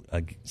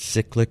 a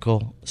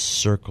cyclical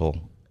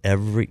circle.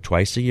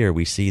 Twice a year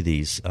we see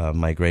these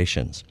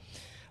migrations.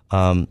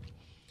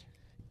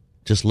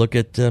 Just look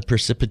at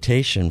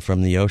precipitation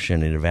from the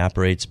ocean. It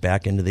evaporates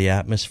back into the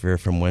atmosphere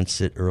from whence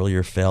it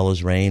earlier fell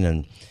as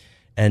rain.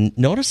 And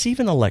notice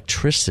even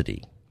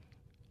electricity.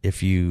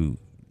 If you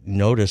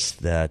notice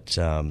that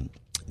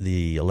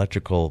the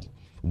electrical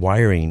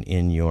wiring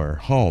in your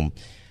home,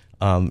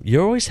 you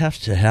always have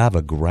to have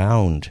a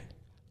ground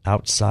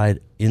outside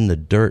in the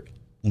dirt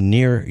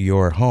near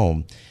your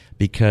home,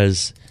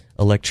 because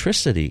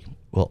electricity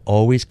will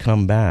always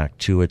come back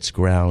to its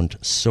ground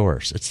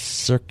source. It's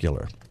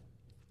circular.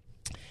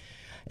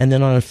 And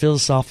then on a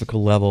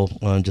philosophical level,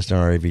 just in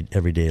our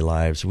everyday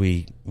lives,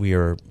 we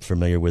are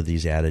familiar with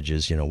these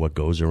adages, what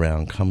goes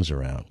around comes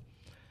around.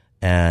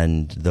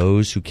 And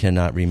those who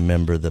cannot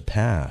remember the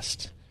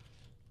past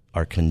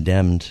are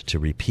condemned to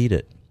repeat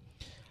it.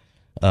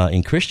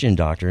 In Christian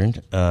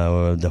doctrine,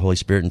 the Holy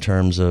Spirit, in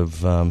terms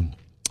of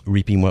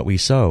reaping what we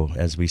sow,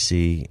 as we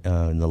see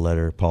in the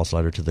letter, Paul's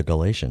letter to the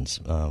Galatians,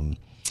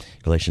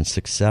 Galatians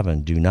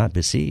 6:7, do not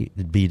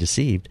be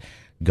deceived.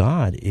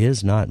 God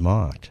is not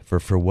mocked,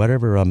 for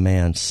whatever a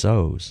man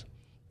sows,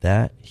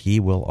 that he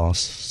will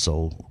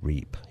also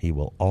reap. He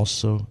will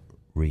also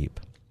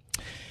reap.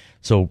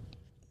 So,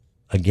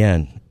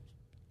 again,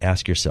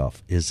 ask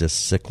yourself, is this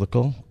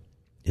cyclical?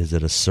 Is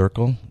it a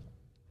circle?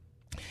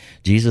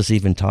 Jesus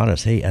even taught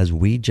us, hey, as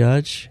we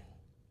judge,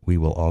 we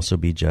will also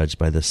be judged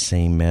by the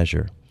same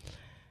measure.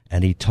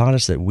 And he taught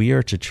us that we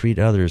are to treat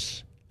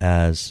others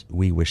as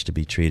we wish to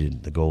be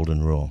treated, the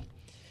golden rule.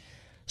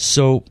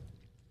 So,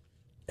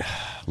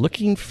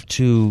 looking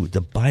to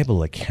the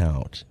Bible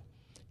account,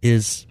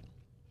 is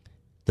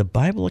the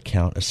Bible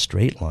account a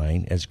straight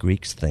line, as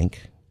Greeks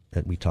think,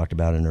 that we talked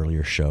about in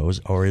earlier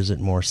shows, or is it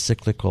more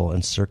cyclical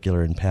and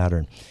circular in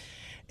pattern?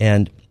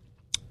 And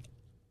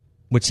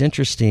what's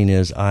interesting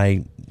is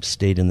I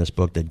state in this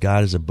book that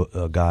God is a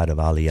God of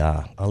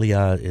aliyah.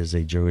 Aliyah is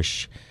a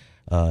Jewish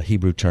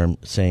Hebrew term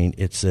saying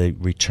it's a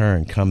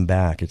return, come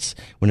back. It's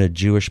when a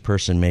Jewish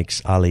person makes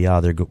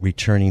aliyah, they're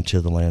returning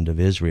to the land of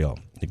Israel,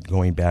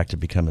 going back to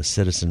become a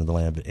citizen of the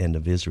land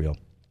of Israel,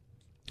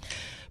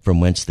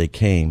 from whence they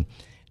came.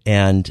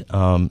 And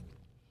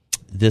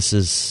this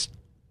is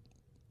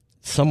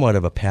somewhat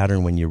of a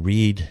pattern. When you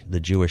read the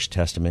Jewish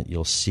Testament,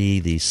 you'll see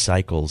these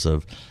cycles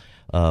of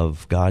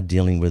God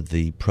dealing with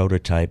the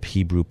prototype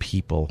Hebrew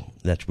people,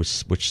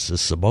 which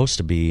is supposed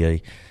to be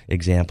an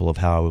example of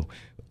how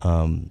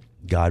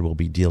God will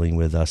be dealing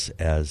with us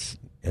as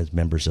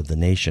members of the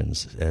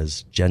nations,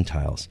 as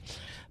Gentiles.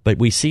 But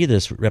we see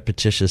this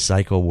repetitious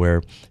cycle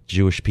where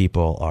Jewish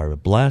people are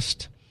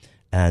blessed,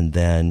 and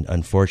then,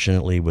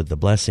 unfortunately, with the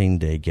blessing,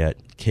 they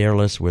get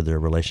careless with their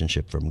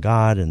relationship from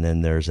God, and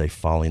then there's a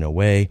falling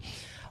away.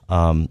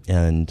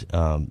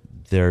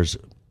 There's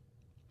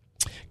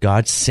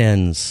God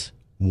sends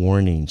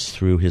warnings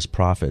through his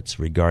prophets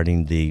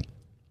regarding the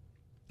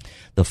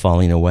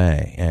falling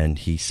away, and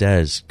he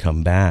says,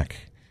 come back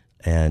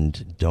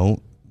and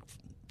don't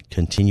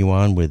continue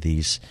on with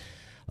these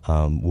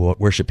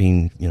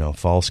worshiping,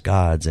 false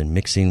gods and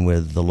mixing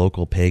with the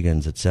local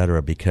pagans,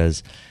 etc.,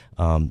 because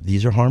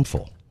these are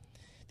harmful.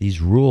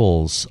 These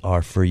rules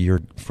are for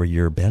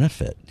your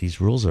benefit. These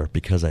rules are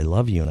because I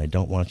love you and I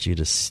don't want you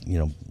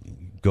to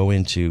go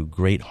into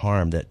great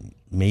harm that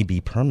may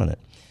be permanent.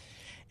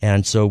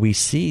 And so we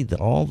see that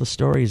all the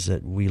stories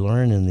that we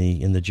learn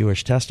in the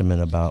Jewish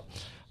Testament about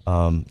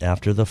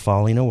after the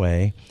falling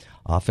away,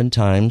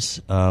 oftentimes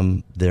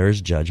there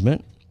is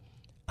judgment,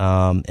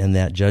 and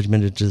that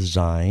judgment is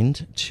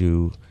designed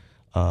to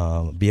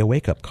be a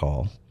wake-up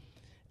call.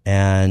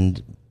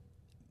 And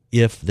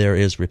if there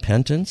is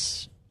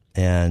repentance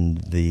and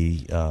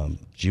the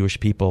Jewish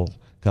people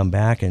come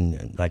back,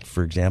 and like,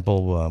 for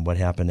example, what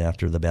happened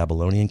after the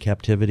Babylonian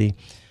captivity,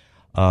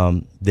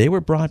 they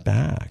were brought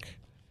back.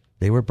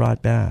 They were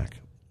brought back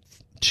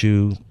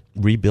to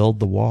rebuild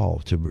the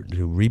wall, to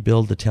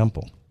rebuild the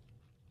temple.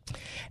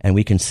 And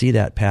we can see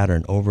that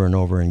pattern over and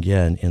over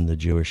again in the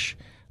Jewish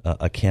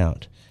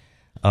account.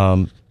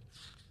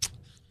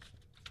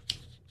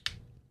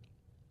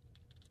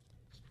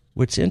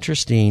 What's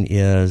interesting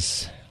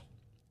is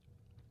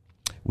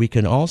we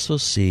can also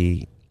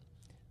see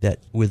that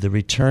with the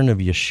return of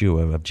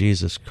Yeshua, of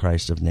Jesus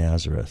Christ of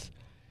Nazareth,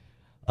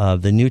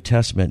 the New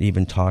Testament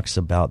even talks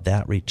about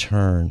that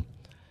return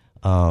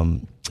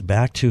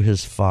back to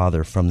his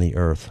Father from the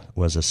earth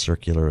was a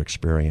circular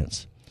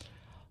experience.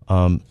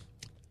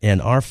 And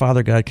our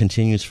Father God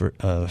continues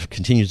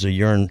to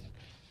yearn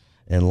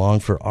and long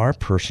for our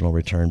personal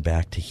return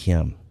back to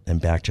him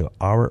and back to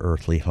our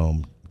earthly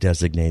home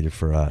designated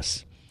for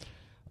us.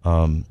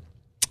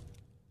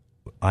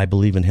 I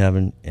believe in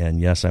heaven, and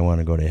yes, I want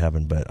to go to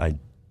heaven, but I'm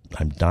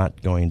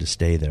not going to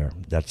stay there.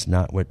 That's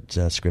not what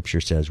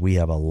Scripture says. We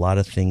have a lot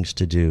of things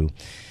to do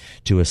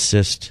to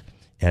assist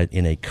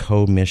in a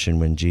co-mission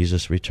when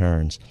Jesus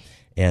returns.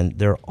 And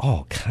there are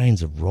all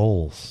kinds of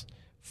roles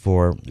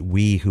for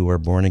we who are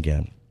born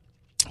again,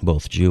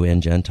 both Jew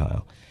and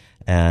Gentile.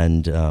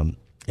 And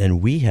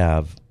we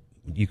have,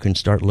 you can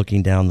start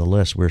looking down the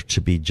list. We're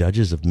to be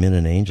judges of men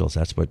and angels.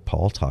 That's what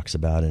Paul talks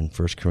about in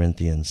 1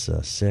 Corinthians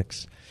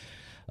 6.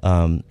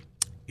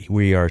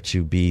 We are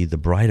to be the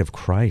bride of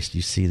Christ.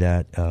 You see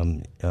that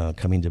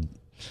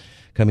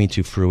coming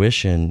to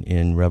fruition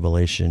in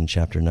Revelation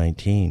chapter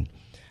 19.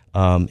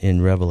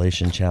 In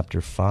Revelation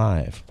chapter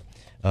 5,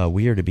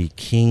 we are to be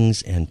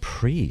kings and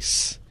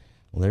priests.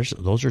 Well,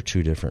 those are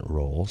two different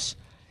roles.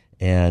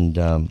 And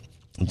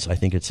I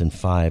think it's in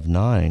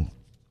 5:9,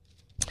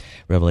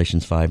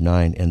 Revelations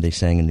 5:9, and they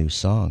sang a new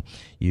song.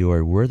 You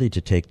are worthy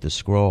to take the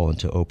scroll and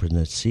to open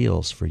its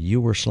seals, for you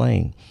were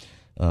slain.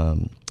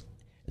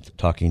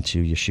 Talking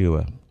to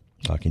Yeshua,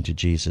 talking to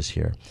Jesus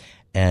here.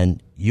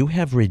 And you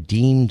have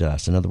redeemed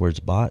us. In other words,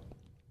 bought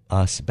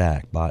us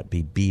back. Bought,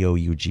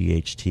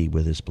 B-O-U-G-H-T,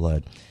 with his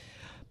blood.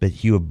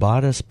 But you have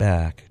bought us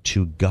back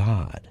to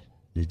God.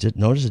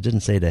 Notice it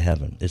didn't say to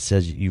heaven. It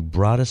says you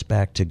brought us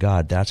back to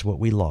God. That's what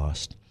we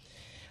lost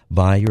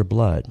by your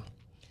blood.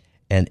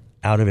 And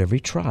out of every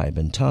tribe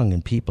and tongue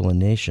and people and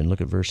nation. Look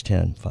at verse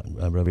 10,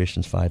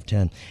 Revelations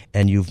 5:10.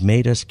 And you've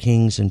made us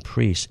kings and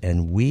priests,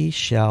 and we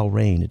shall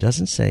reign. It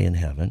doesn't say in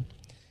heaven.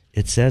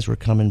 It says we're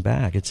coming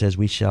back. It says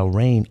we shall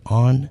reign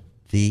on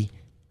the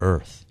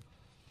earth.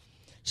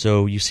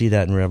 So you see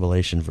that in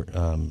Revelation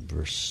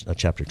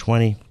chapter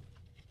 20.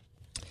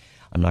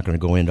 I'm not going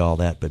to go into all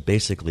that, but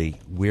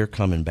basically we're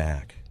coming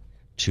back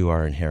to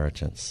our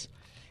inheritance.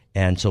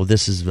 And so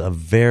this is a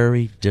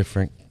very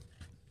different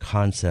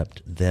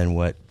concept than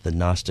what the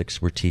Gnostics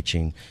were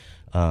teaching,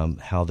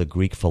 how the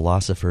Greek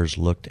philosophers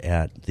looked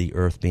at the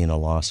earth being a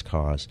lost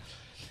cause.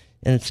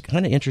 And it's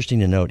kind of interesting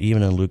to note,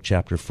 even in Luke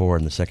chapter 4,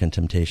 in the second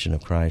temptation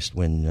of Christ,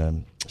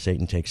 when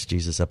Satan takes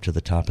Jesus up to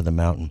the top of the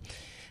mountain,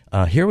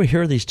 here we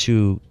hear these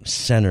two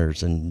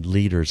centers and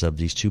leaders of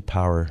these two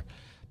power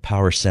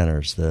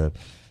centers, the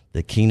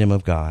kingdom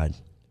of God,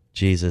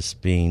 Jesus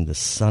being the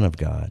Son of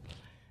God,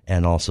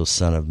 and also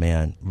Son of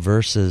Man,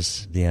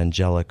 versus the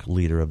angelic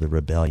leader of the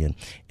rebellion.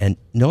 And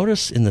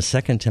notice in the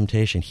second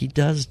temptation,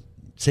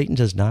 Satan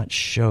does not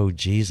show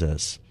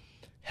Jesus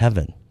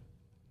heaven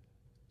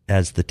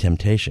as the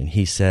temptation.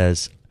 He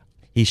shows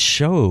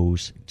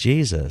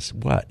Jesus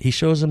what? He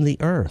shows him the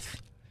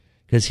earth,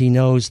 because he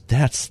knows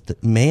that's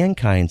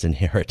mankind's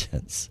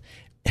inheritance.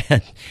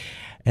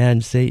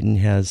 And Satan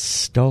has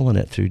stolen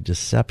it through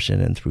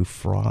deception and through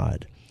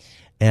fraud.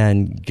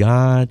 And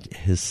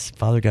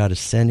Father God is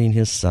sending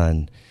his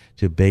Son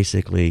to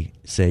basically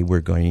say, we're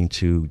going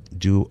to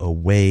do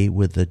away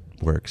with the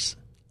works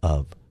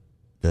of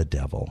the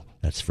devil.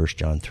 That's 1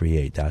 John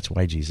 3:8. That's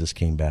why Jesus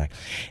came back.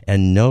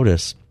 And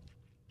notice,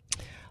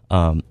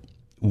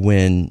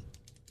 when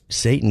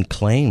Satan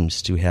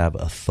claims to have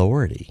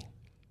authority,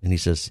 and he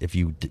says, if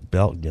you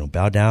bow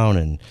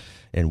down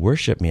and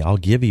worship me, I'll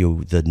give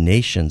you the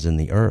nations in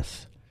the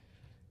earth.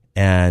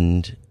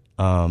 And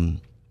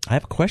I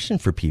have a question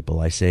for people.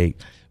 I say,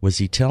 was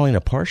he telling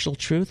a partial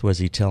truth? Was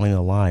he telling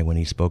a lie when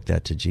he spoke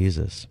that to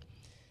Jesus?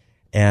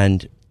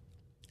 And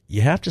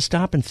you have to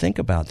stop and think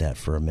about that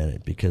for a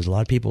minute, because a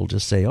lot of people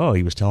just say, oh,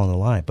 he was telling a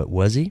lie. But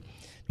was he?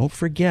 Don't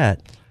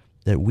forget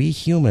that we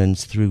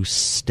humans, through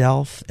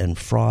stealth and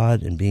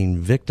fraud and being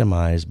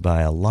victimized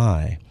by a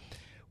lie,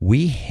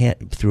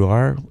 through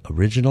our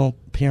original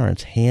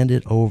parents,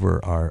 handed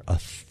over our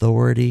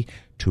authority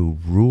to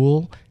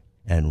rule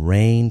and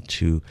reign,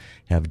 to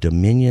have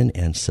dominion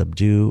and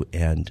subdue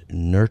and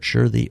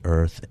nurture the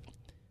earth.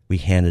 We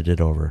handed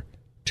it over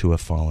to a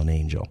fallen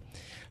angel.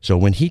 So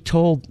when he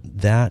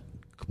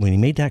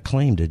made that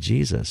claim to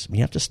Jesus,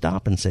 you have to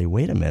stop and say,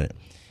 wait a minute.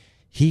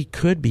 He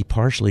could be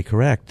partially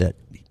correct that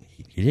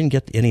he didn't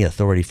get any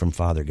authority from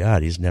Father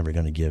God. He's never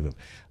going to give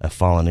a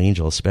fallen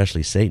angel,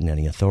 especially Satan,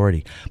 any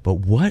authority. But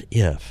what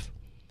if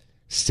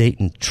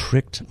Satan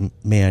tricked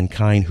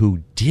mankind,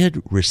 who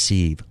did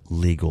receive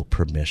legal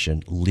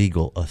permission,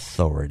 legal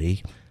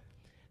authority,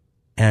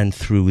 and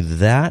through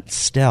that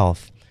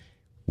stealth,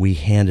 we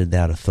handed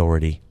that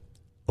authority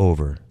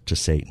over to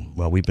Satan?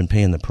 Well, we've been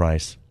paying the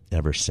price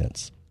ever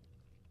since.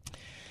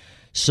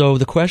 So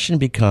the question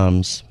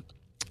becomes,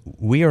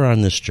 we are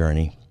on this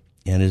journey,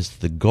 and is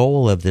the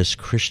goal of this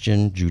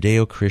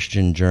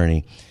Judeo-Christian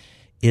journey,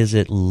 is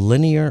it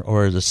linear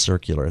or is it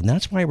circular? And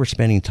that's why we're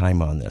spending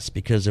time on this,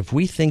 because if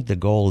we think the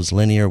goal is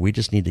linear, we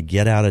just need to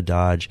get out of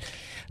Dodge.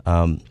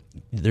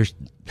 There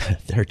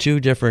are two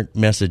different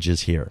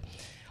messages here.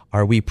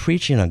 Are we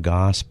preaching a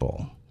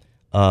gospel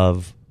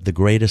of the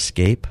great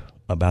escape,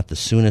 about the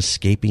soon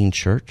escaping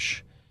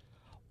church?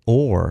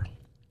 Or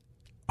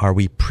are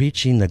we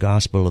preaching the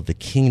gospel of the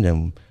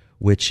kingdom,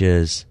 which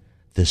is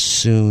the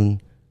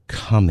soon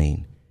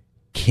coming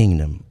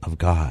kingdom of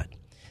God?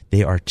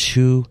 They are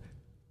two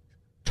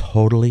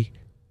totally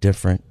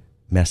different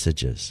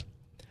messages.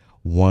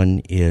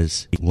 One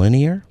is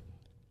linear,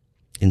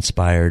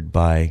 inspired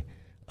by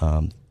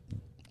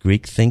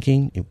Greek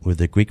thinking, with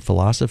the Greek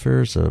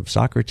philosophers of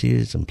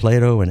Socrates and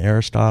Plato and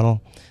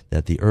Aristotle,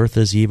 that the earth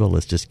is evil,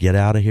 let's just get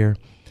out of here,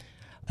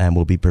 and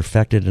we'll be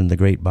perfected in the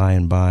great by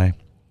and by,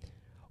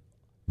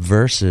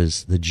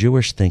 versus the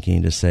Jewish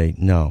thinking to say,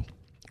 no,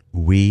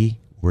 we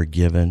were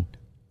given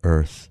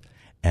earth,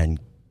 and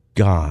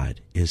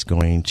God is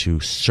going to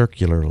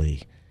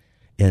circularly,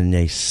 in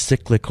a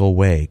cyclical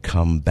way,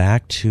 come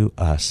back to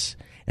us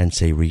and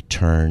say,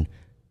 return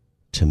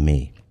to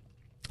me.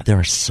 There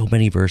are so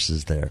many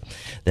verses there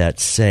that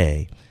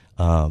say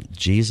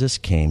Jesus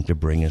came to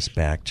bring us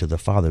back to the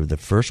Father. The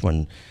first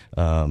one,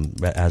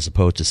 as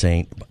opposed to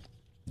saying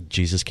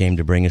Jesus came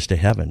to bring us to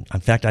heaven. In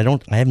fact, I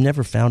have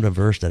never found a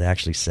verse that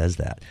actually says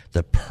that.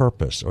 The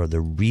purpose or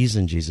the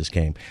reason Jesus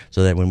came,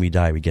 so that when we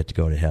die, we get to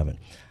go to heaven.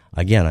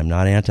 Again, I'm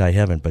not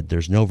anti-heaven, but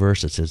there's no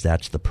verse that says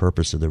that's the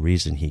purpose or the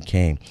reason he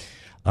came.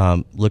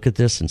 Look at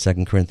this in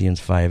 2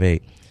 Corinthians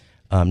 5:8.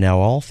 Now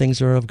all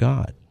things are of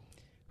God,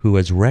 who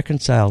has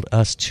reconciled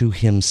us to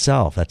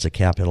himself, that's a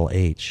capital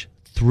H,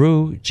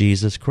 through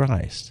Jesus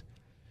Christ,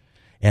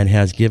 and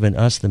has given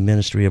us the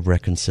ministry of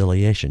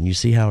reconciliation. You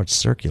see how it's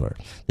circular.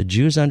 The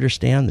Jews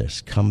understand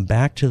this. Come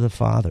back to the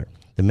Father.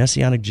 The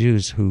Messianic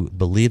Jews who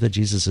believe that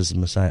Jesus is the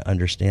Messiah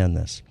understand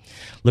this.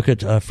 Look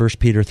at 1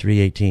 Peter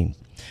 3:18.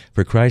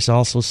 For Christ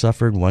also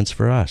suffered once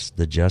for us,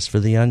 the just for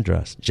the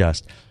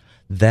unjust,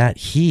 that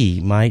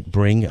he might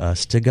bring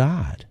us to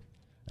God.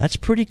 That's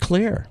pretty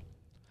clear.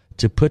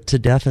 To put to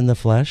death in the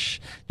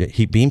flesh,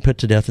 he being put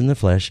to death in the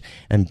flesh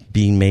and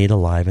being made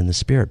alive in the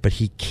spirit. But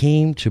he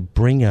came to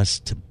bring us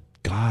to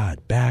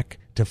God, back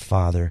to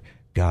Father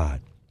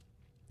God.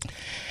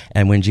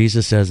 And when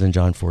Jesus says in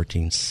John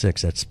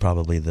 14:6, that's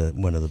probably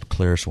one of the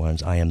clearest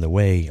ones, I am the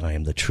way, I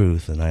am the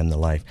truth, and I am the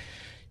life.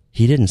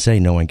 He didn't say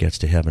no one gets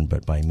to heaven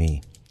but by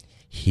me.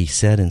 He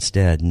said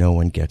instead, no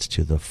one gets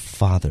to the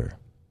Father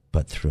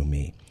but through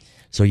me.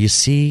 So you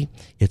see,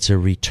 it's a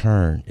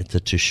return. It's a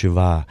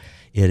teshuvah.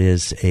 It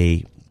is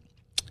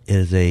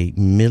a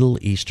Middle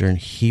Eastern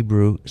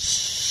Hebrew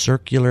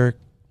circular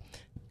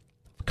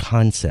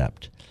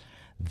concept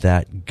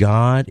that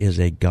God is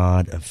a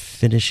God of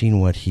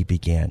finishing what he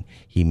began.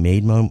 He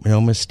made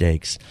no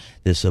mistakes.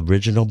 This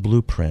original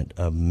blueprint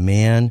of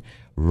man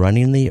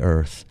running the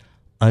earth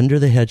under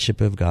the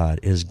headship of God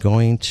is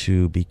going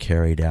to be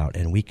carried out,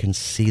 and we can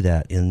see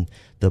that in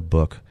the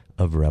book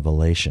of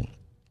Revelation.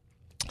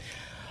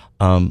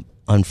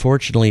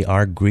 Unfortunately,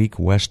 our Greek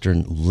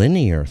Western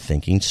linear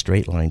thinking,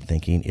 straight line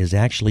thinking, is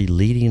actually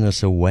leading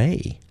us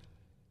away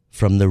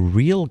from the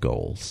real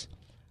goals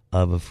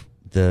of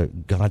the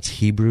God's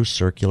Hebrew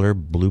circular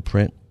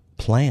blueprint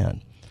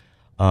plan.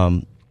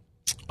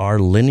 Our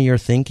linear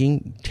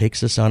thinking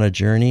takes us on a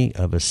journey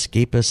of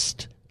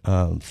escapist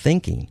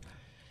thinking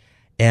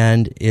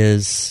and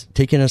is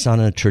taking us on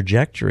a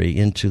trajectory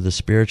into the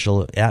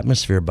spiritual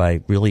atmosphere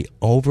by really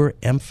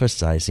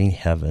overemphasizing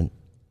heaven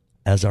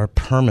as our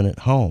permanent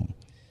home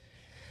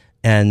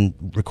and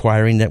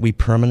requiring that we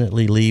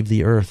permanently leave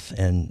the earth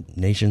and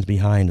nations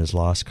behind as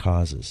lost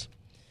causes.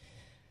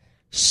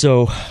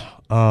 So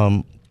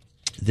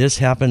this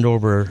happened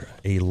over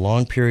a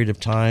long period of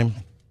time.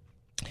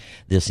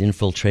 This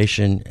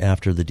infiltration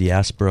after the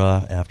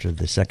diaspora, after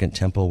the Second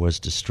Temple was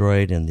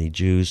destroyed and the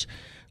Jews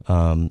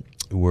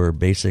were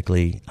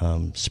basically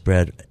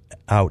spread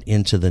out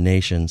into the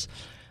nations.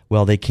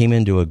 Well, they came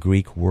into a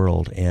Greek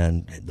world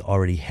and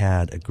already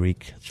had a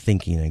Greek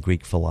thinking and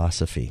Greek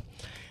philosophy.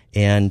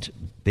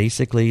 And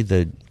basically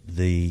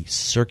the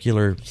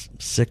circular,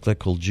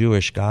 cyclical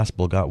Jewish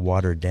gospel got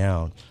watered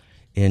down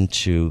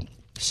into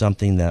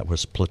something that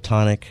was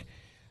Platonic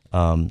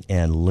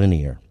and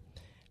linear.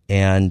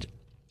 And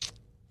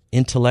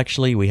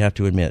intellectually, we have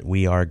to admit,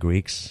 we are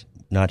Greeks,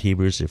 not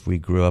Hebrews if we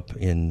grew up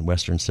in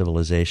Western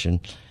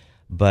civilization.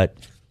 But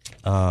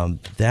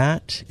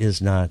that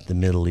is not the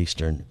Middle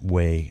Eastern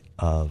way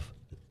of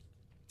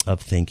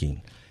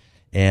thinking.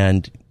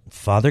 And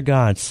Father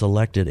God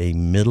selected a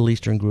Middle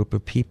Eastern group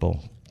of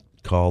people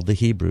called the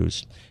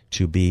Hebrews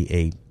to be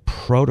a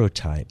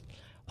prototype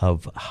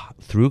of,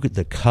 through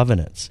the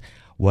covenants,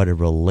 what a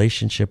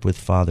relationship with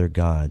Father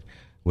God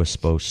was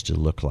supposed to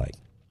look like.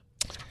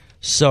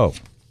 So,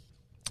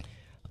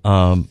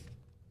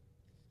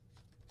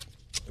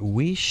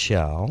 we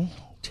shall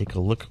take a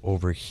look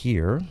over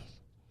here,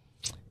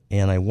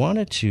 and I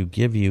wanted to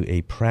give you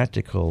a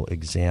practical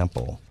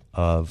example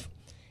of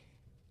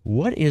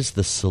what is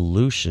the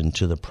solution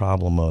to the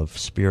problem of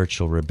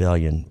spiritual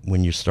rebellion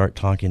when you start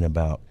talking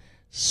about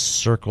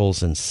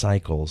circles and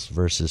cycles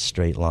versus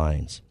straight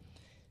lines.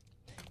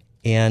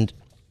 And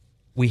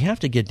we have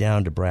to get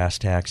down to brass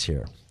tacks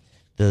here.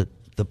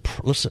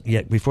 Listen,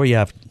 before you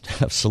have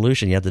a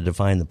solution, you have to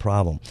define the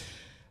problem.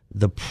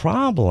 The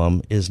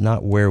problem is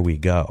not where we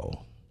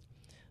go.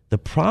 The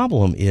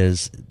problem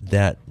is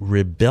that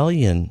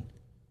rebellion,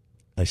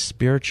 a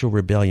spiritual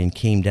rebellion,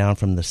 came down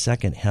from the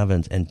second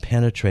heavens and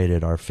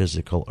penetrated our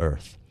physical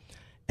earth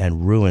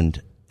and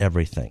ruined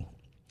everything.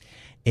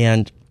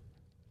 And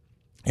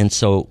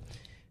so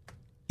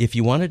if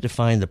you want to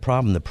define the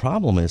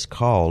problem is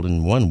called,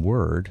 in one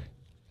word,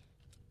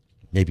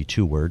 maybe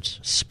two words,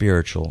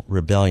 spiritual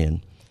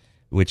rebellion,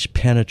 which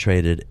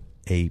penetrated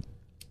a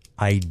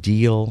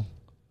ideal,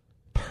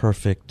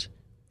 perfect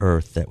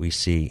earth that we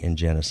see in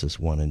Genesis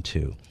 1 and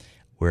 2,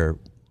 where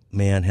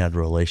man had a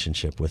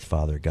relationship with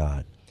Father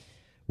God.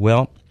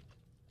 Well,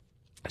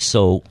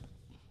 so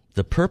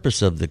the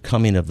purpose of the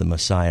coming of the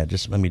Messiah,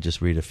 let me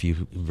read a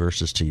few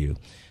verses to you.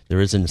 There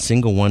isn't a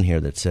single one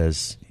here that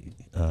says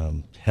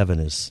heaven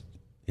is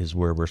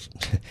where we're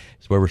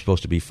is where we're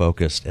supposed to be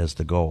focused as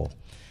the goal.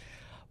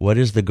 What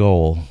is the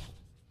goal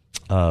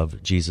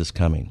of Jesus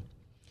coming?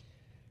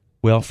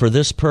 Well, for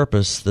this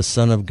purpose, the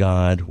Son of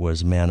God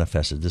was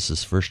manifested. This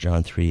is 1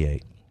 John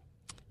 3:8. Are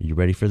you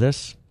ready for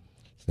this?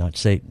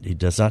 It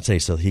does not say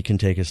so he can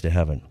take us to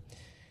heaven.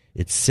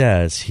 It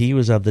says he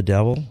was of the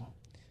devil.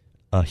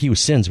 He who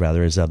sins,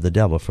 rather, is of the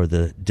devil, for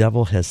the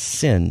devil has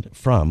sinned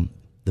from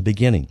the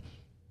beginning.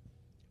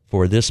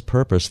 For this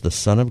purpose, the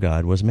Son of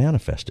God was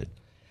manifested,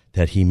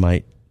 that he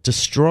might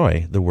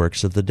destroy the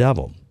works of the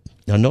devil.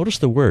 Now, notice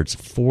the words,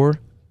 for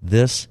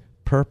this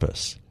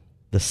purpose,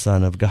 the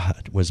Son of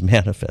God was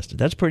manifested.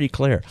 That's pretty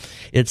clear.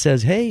 It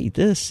says, hey,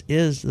 this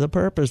is the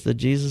purpose that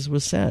Jesus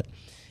was sent.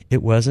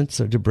 It wasn't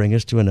so to bring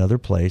us to another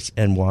place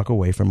and walk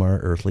away from our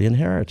earthly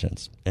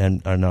inheritance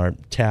and our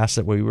tasks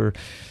that we were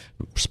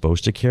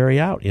supposed to carry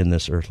out in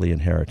this earthly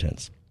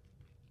inheritance.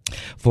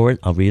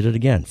 I'll read it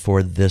again.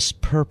 For this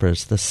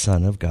purpose, the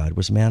Son of God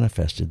was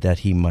manifested, that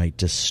he might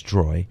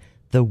destroy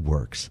the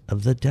works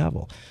of the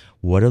devil.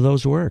 What are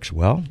those works?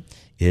 Well,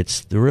 it's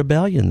the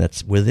rebellion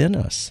that's within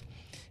us.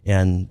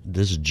 And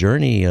this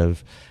journey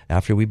of,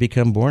 after we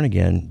become born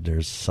again,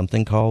 there's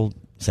something called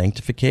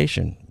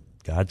sanctification.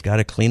 God's got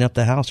to clean up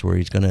the house where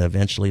he's going to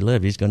eventually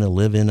live. He's going to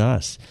live in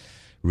us.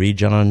 Read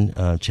John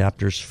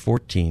chapters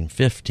 14,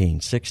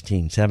 15,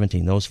 16,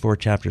 17. Those 4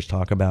 chapters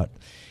talk about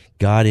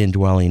God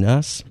indwelling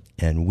us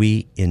and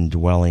we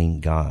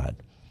indwelling God.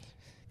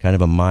 kind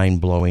of a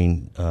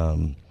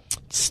mind-blowing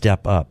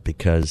step up,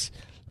 because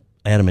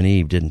Adam and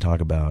Eve didn't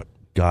talk about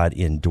God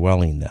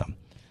indwelling them.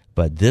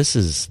 But this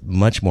is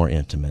much more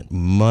intimate,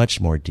 much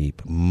more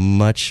deep,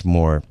 much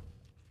more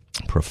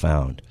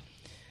profound.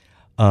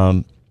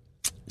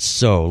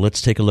 So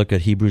let's take a look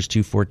at Hebrews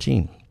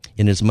 2:14.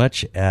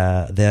 Inasmuch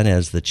then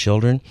as the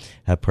children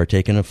have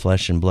partaken of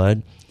flesh and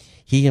blood,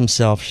 he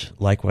himself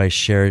likewise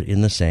shared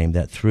in the same,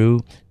 that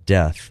through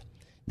death,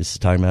 this is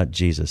talking about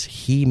Jesus,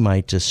 he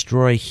might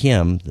destroy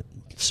him,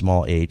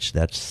 small h,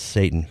 that's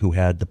Satan, who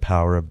had the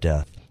power of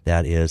death.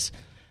 That is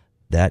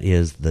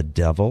the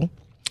devil.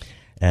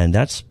 And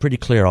that's pretty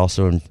clear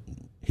also in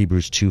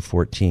Hebrews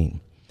 2:14.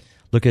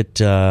 Look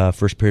at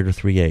 1 Peter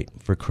 3:8.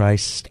 For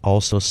Christ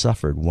also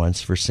suffered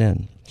once for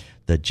sin,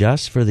 the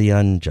just for the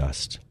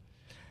unjust,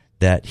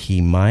 that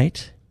he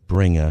might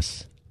bring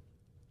us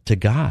to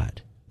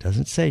God.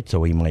 Doesn't say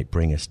so he might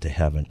bring us to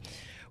heaven.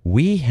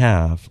 We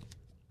have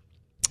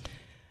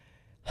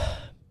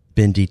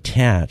been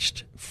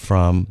detached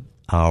from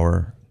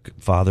our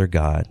Father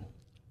God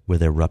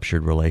with a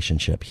ruptured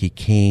relationship.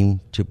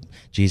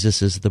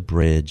 Jesus is the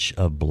bridge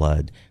of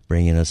blood,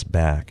 bringing us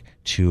back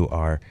to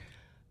our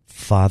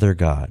Father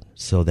God,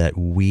 so that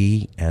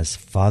we, as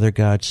Father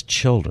God's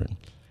children,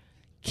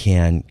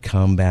 can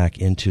come back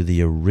into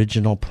the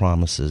original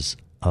promises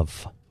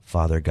of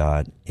Father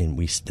God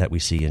that we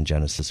see in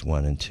Genesis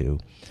 1 and 2,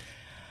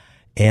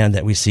 and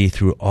that we see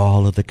through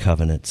all of the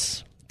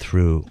covenants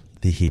through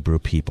the Hebrew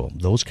people.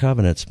 Those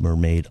covenants were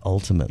made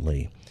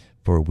ultimately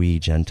for we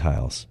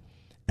Gentiles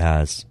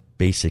as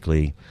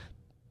basically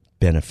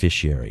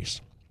beneficiaries.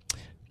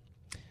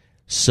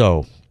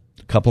 So,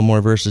 a couple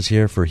more verses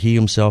here. For he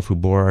himself who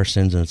bore our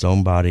sins in his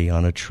own body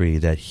on a tree,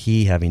 that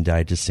he, having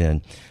died to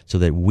sin, so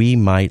that we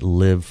might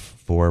live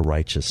for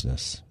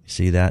righteousness.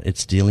 See that?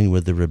 It's dealing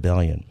with the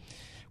rebellion.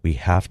 We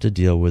have to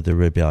deal with the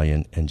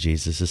rebellion, and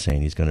Jesus is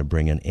saying he's going to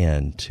bring an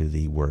end to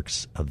the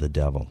works of the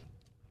devil.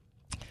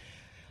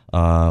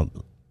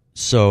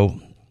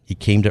 So he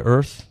came to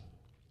earth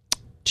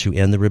to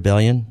end the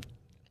rebellion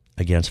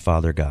against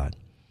Father God.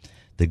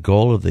 The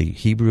goal of the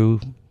Hebrew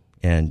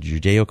and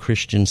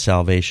Judeo-Christian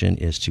salvation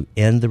is to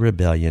end the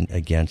rebellion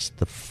against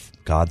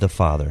God the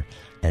Father,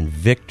 and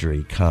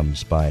victory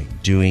comes by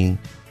doing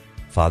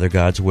Father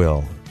God's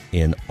will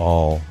in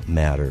all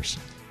matters.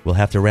 We'll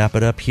have to wrap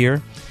it up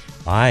here.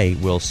 I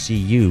will see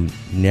you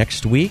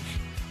next week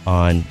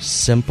on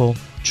Simple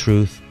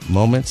Truth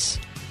Moments,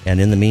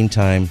 and in the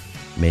meantime,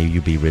 may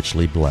you be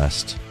richly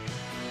blessed.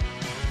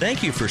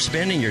 Thank you for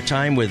spending your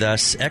time with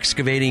us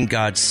excavating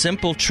God's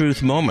simple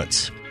truth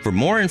moments. For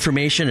more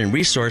information and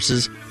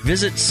resources,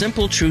 visit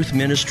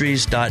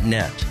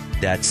simpletruthministries.net.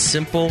 That's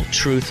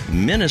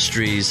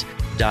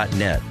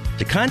simpletruthministries.net.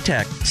 To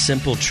contact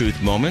Simple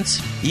Truth Moments,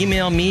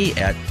 email me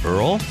at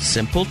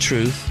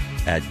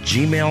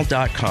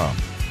earlsimpletruth@gmail.com.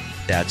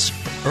 That's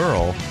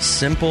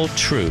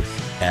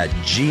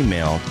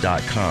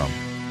earlsimpletruth@gmail.com.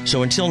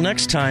 So until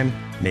next time,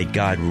 may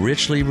God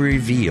richly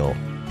reveal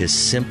his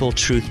simple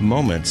truth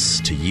moments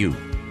to you.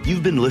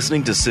 You've been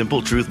listening to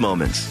Simple Truth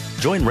Moments.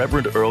 Join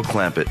Reverend Earl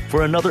Clampett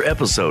for another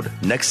episode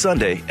next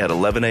Sunday at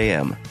 11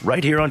 a.m.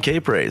 right here on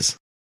K-Praise.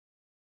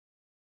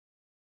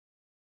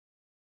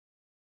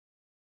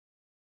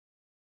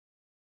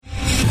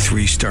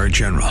 Three-star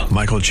General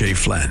Michael J.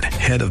 Flynn,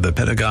 head of the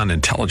Pentagon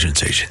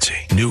Intelligence Agency,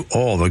 knew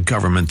all the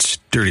government's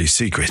dirty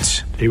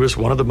secrets. He was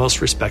one of the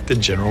most respected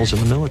generals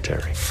in the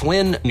military.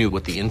 Flynn knew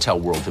what the intel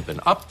world had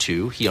been up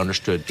to. He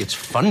understood its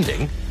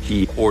funding.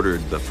 He ordered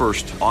the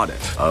first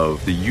audit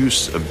of the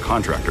use of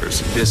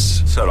contractors.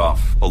 This set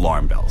off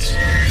alarm bells.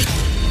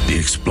 The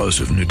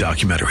explosive new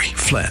documentary,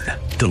 Flynn,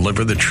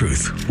 Deliver the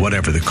Truth,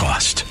 Whatever the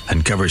Cost,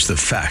 uncovers the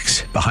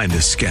facts behind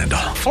this scandal.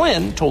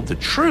 Flynn told the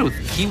truth.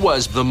 He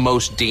was the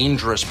most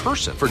dangerous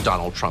person for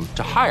Donald Trump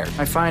to hire.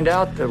 I find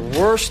out the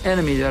worst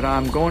enemy that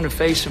I'm going to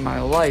face in my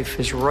life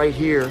is right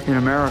here in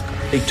America.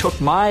 They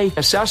took my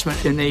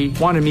assessment and they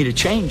wanted me to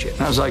change it.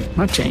 And I was like, I'm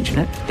not changing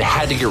it. They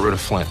had to get rid of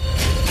Flynn.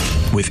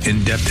 With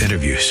in-depth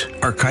interviews,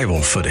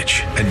 archival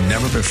footage, and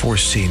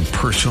never-before-seen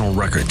personal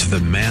records of the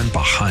man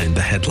behind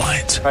the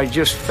headlines. I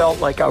just felt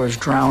like I was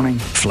drowning.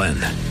 Flynn,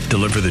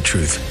 Deliver the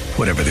Truth,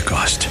 Whatever the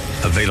Cost.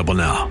 Available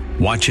now.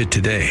 Watch it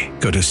today.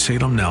 Go to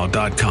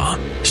salemnow.com.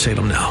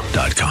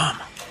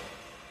 salemnow.com.